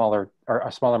smaller, or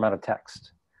a smaller amount of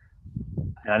text.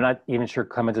 And I'm not even sure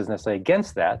Clemens is necessarily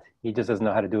against that. He just doesn't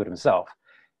know how to do it himself.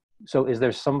 So is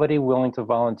there somebody willing to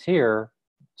volunteer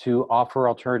to offer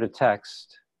alternative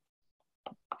text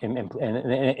in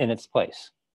its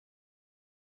place?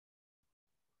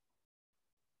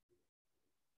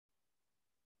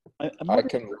 I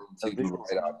can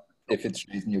write up. If it's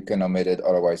JSON, you can omit it.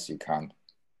 Otherwise, you can't.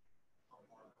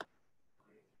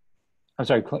 I'm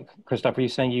sorry, Christoph, are you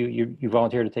saying you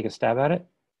volunteer to take a stab at it?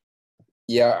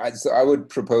 Yeah, so I would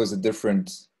propose a different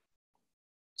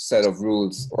set of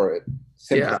rules, or a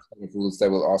simpler set of rules that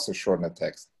will also shorten the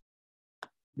text.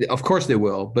 Of course they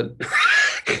will, but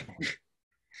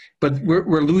but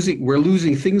we're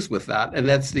losing things with that, and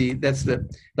that's the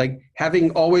like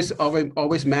having always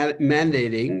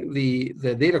mandating the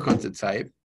data content type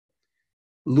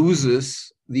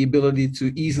loses the ability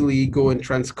to easily go and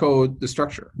transcode the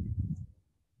structure.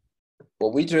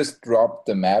 Well, we just dropped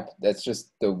the map. That's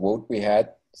just the vote we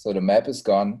had. So the map is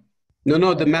gone.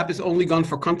 No, the map is only gone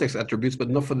for context attributes, but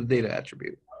not for the data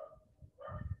attribute.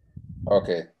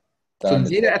 Okay. So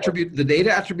the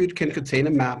data attribute can contain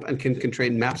a map and can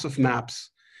contain maps of maps.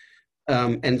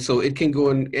 And so it can go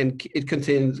and it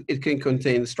can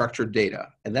contain structured data.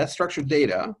 And that structured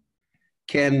data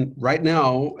can, right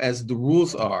now, as the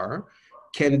rules are,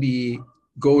 can be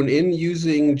going in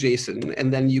using JSON,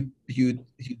 and then you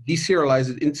deserialize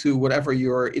it into whatever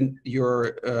your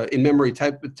in-memory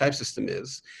type system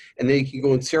is, and then you can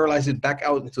go and serialize it back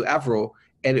out into Avro,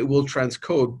 and it will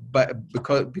transcode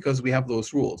because we have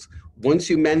those rules. Once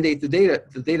you mandate the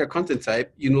data content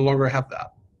type, you no longer have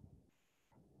that.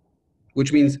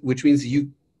 Which means you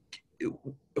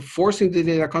forcing the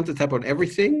data content type on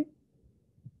everything,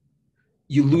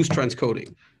 you lose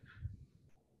transcoding.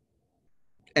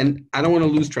 And I don't want to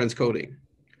lose transcoding.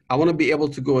 I want to be able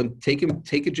to go and take a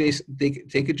JSON,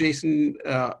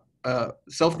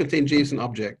 self-contained JSON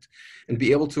object, and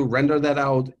be able to render that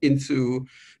out into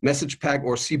message pack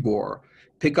or CBOR,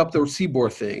 pick up the CBOR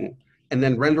thing, and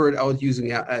then render it out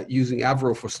using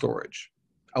Avro for storage.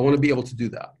 I want to be able to do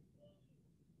that.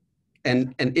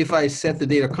 And if I set the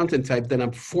data content type, then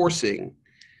I'm forcing,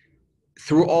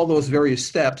 through all those various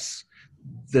steps,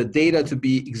 the data to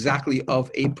be exactly of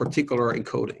a particular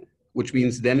encoding, which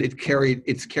means then it's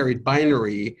carried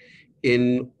binary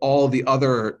in all the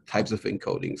other types of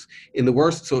encodings. In the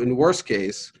worst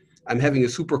case, I'm having a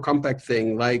super compact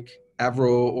thing like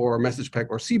Avro or message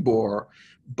pack or CBOR,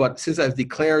 but since I've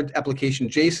declared application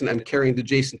JSON, I'm carrying the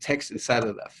JSON text inside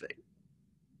of that thing.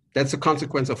 That's a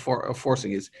consequence of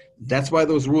forcing is. That's why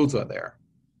those rules are there.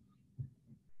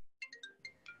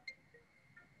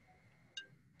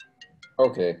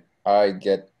 Okay, I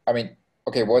get. I mean,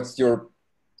 okay, what's your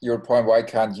point? Why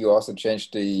can't you also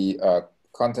change the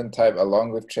content type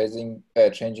along with changing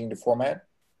the format?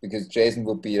 Because JSON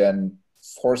would be then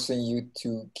forcing you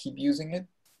to keep using it.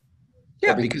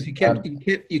 Yeah, because you can't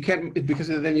because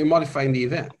then you're modifying the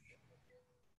event.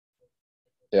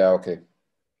 Yeah. Okay.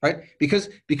 Right? Because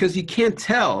you can't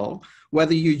tell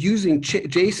whether you're using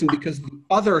JSON because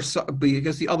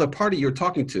the other party you're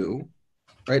talking to,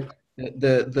 right?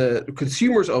 The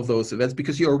consumers of those events,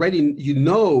 because you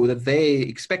know that they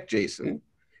expect JSON,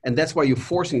 and that's why you're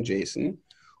forcing JSON,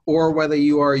 or whether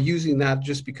you are using that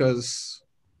just because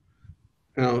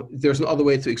there's no other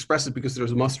way to express it because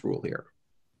there's a must rule here.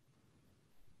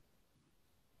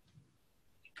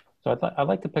 So I'd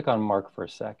like to pick on Mark for a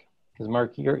sec. Because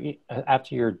Mark,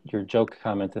 after your joke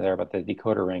comment there about the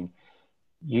decoder ring,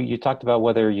 you talked about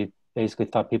whether you basically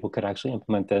thought people could actually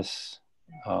implement this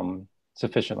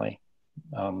sufficiently.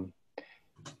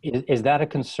 Is that a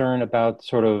concern about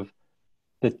sort of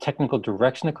the technical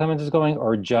direction that Clemens is going,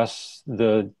 or just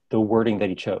the wording that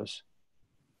he chose?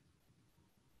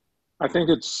 I think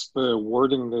it's the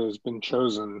wording that has been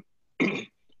chosen,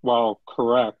 while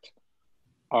correct,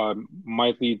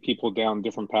 might lead people down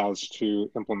different paths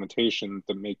to implementation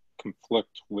that may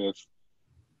conflict with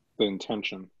the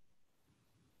intention.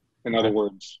 In other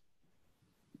words,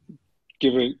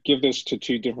 give this to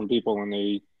two different people and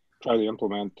they try to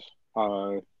implement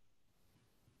code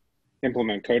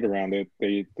around it.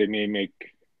 They may make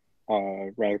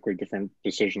radically different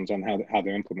decisions on how to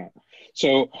implement.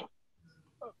 So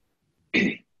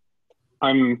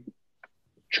I'm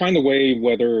trying to weigh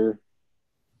whether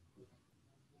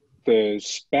the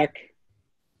spec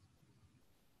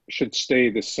should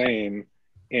stay the same,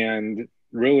 and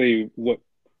really what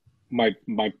my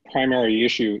primary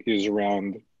issue is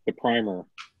around the primer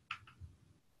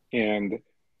and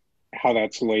how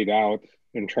that's laid out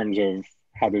in terms of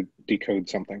how to decode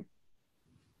something.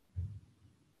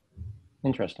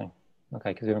 Interesting.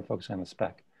 Okay, because you've been focusing on the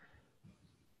spec.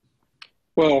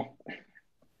 Well,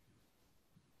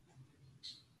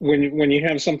 when you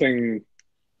have something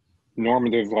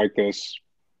normative like this,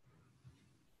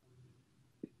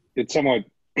 it's somewhat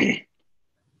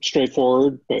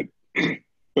straightforward, but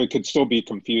it could still be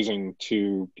confusing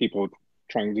to people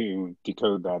trying to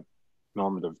decode that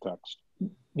normative text.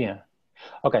 Yeah.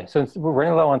 Okay, so we're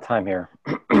running low on time here.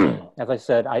 As I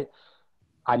said,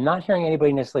 I'm not hearing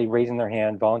anybody necessarily raising their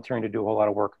hand, volunteering to do a whole lot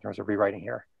of work in terms of rewriting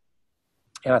here.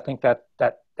 And I think that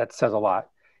says a lot.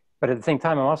 But at the same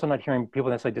time, I'm also not hearing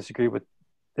people necessarily disagree with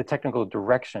the technical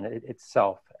direction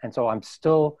itself. And so I'm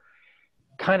still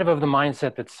kind of the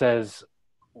mindset that says,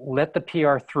 let the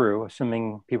PR through,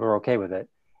 assuming people are okay with it.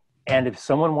 And if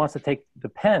someone wants to take the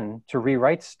pen to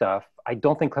rewrite stuff, I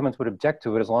don't think Clemens would object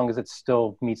to it as long as it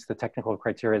still meets the technical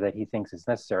criteria that he thinks is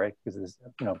necessary, because it's,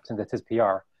 since it's his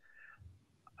PR.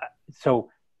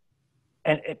 So,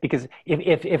 and because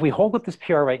if we hold up this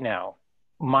PR right now,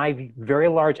 my very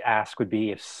large ask would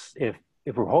be if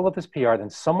we hold up this PR,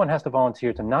 then someone has to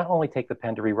volunteer to not only take the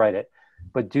pen to rewrite it,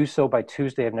 but do so by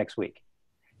Tuesday of next week,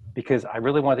 because I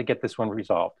really want to get this one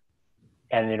resolved.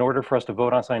 And in order for us to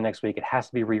vote on something next week, it has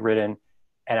to be rewritten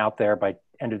and out there by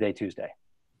end of day Tuesday.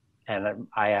 And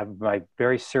I have my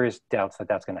very serious doubts that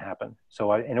that's going to happen.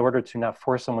 So in order to not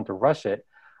force someone to rush it,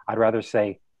 I'd rather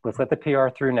say, let's let the PR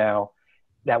through now.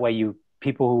 That way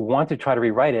people who want to try to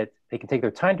rewrite it, they can take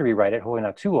their time to rewrite it, hopefully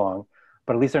not too long,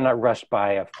 but at least they're not rushed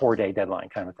by a 4-day deadline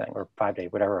kind of thing, or 5-day,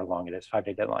 whatever long it is,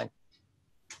 5-day deadline.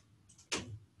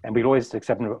 And we'd always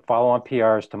accept follow-on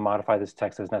PRs to modify this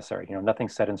text as necessary.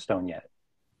 Nothing's set in stone yet.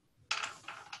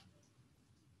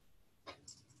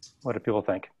 What do people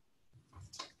think?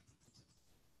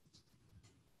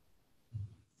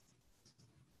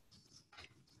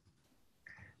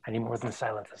 I need more than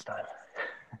silence this time.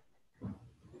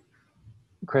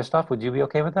 Christoph, would you be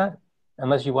okay with that?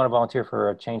 Unless you want to volunteer for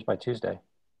a change by Tuesday.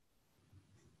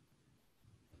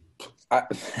 I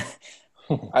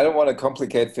don't want to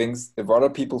complicate things. If other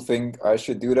people think I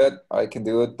should do that, I can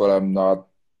do it, but I'm not,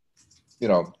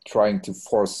 trying to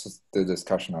force the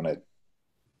discussion on it.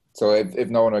 So if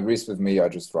no one agrees with me, I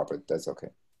just drop it. That's okay.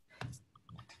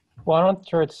 Well, I'm not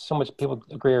sure it's so much people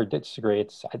agree or disagree.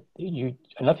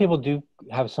 Enough people do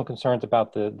have some concerns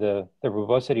about the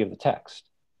verbosity of the text.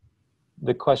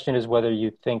 The question is whether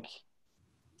you think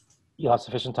you'll have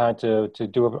sufficient time to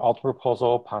do an alternate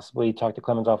proposal, possibly talk to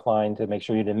Clemens offline to make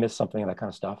sure you didn't miss something, that kind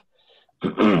of stuff,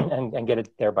 and get it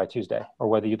there by Tuesday, or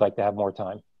whether you'd like to have more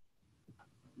time.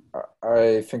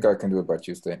 I think I can do it by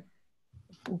Tuesday.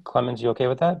 Clemens, you okay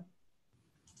with that?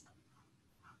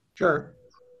 Sure.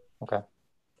 Okay.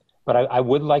 But I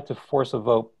would like to force a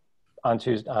vote on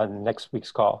Tuesday, on next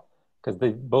week's call, because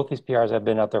both these PRs have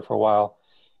been out there for a while,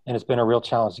 and it's been a real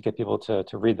challenge to get people to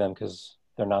read them because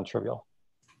they're non-trivial.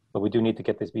 But we do need to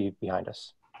get this behind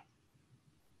us.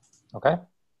 Okay?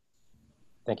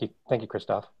 Thank you,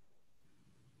 Christoph.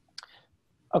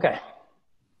 Okay.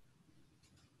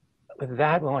 With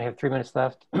that, we only have 3 minutes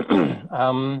left.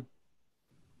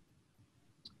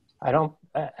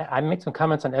 I made some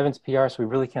comments on Evan's PR, so we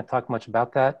really can't talk much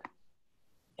about that.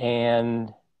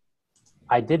 And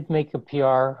I did make a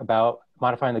PR about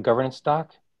modifying the governance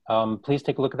doc. Please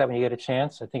take a look at that when you get a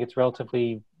chance. I think it's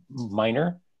relatively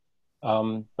minor,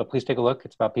 but please take a look.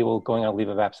 It's about people going on leave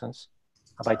of absence.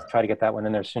 I'd like to try to get that one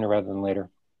in there sooner rather than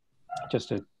later, just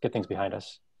to get things behind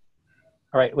us.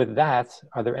 All right, with that,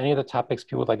 are there any other topics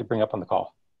people would like to bring up on the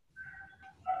call?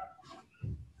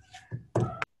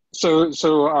 So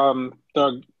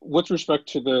Doug, with respect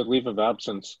to the leave of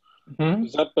absence,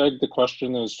 does that beg the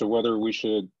question as to whether we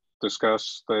should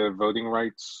discuss the voting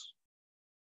rights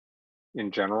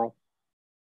in general?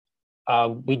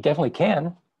 We definitely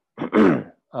can.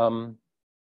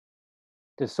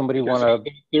 Does somebody want to?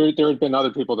 There had been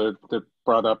other people that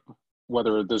brought up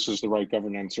whether this is the right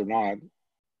governance or not.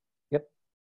 Yep.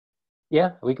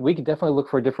 Yeah, we could definitely look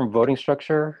for a different voting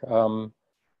structure.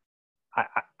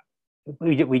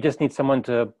 We just need someone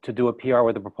to do a PR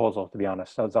with a proposal, to be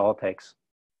honest. That's all it takes.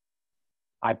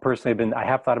 I personally I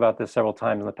have thought about this several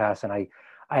times in the past, and I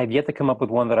have yet to come up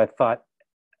with one that I thought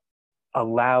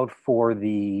allowed for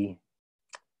the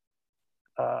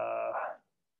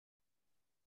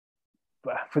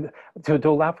to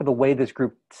allow for the way this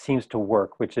group seems to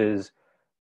work, which is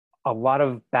a lot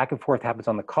of back and forth happens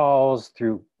on the calls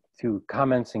through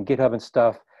comments and GitHub and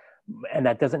stuff, and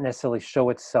that doesn't necessarily show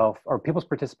itself, or people's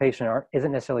participation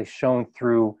isn't necessarily shown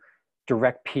through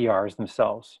direct PRs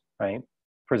themselves, right?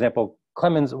 For example,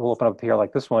 Clemens will open up a PR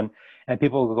like this one, and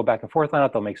people will go back and forth on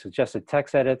it. They'll make suggested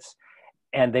text edits,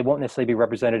 and they won't necessarily be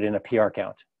represented in a PR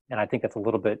count. And I think that's a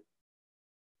little bit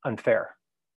unfair.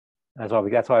 That's why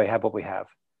we have what we have.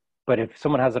 But if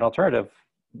someone has an alternative,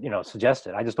 suggest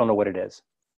it. I just don't know what it is.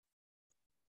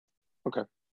 Okay.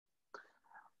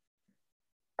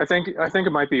 I think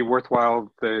it might be worthwhile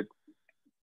that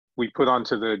we put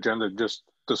onto the agenda just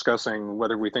discussing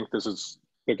whether we think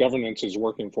the governance is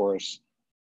working for us.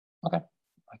 Okay,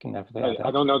 I can definitely.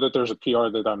 I don't know that there's a PR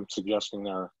that I'm suggesting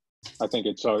there. I think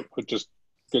it's just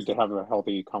good to have a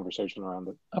healthy conversation around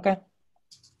it. Okay,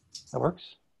 that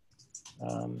works.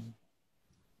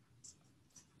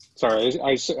 Sorry,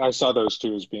 I saw those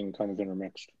two as being kind of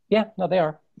intermixed. Yeah, no, they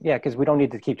are. Yeah, because we don't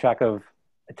need to keep track of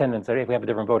attendance if we have a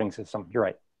different voting system. You're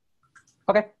right.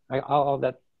 Okay, I'll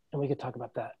that, and we could talk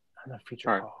about that on a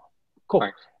future call. Cool.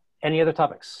 Thanks. Any other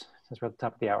topics since we're at the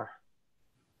top of the hour?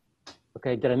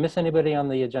 Okay, did I miss anybody on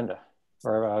the agenda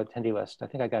or attendee list? I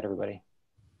think I got everybody.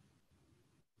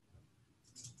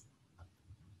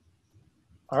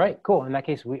 All right, cool. In that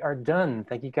case, we are done.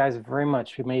 Thank you guys very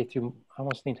much. We made it through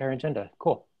almost the entire agenda.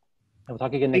 Cool. And we'll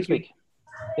talk again next week.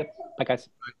 Yep. Bye, guys.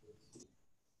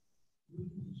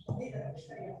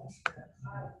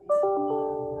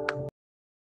 Bye.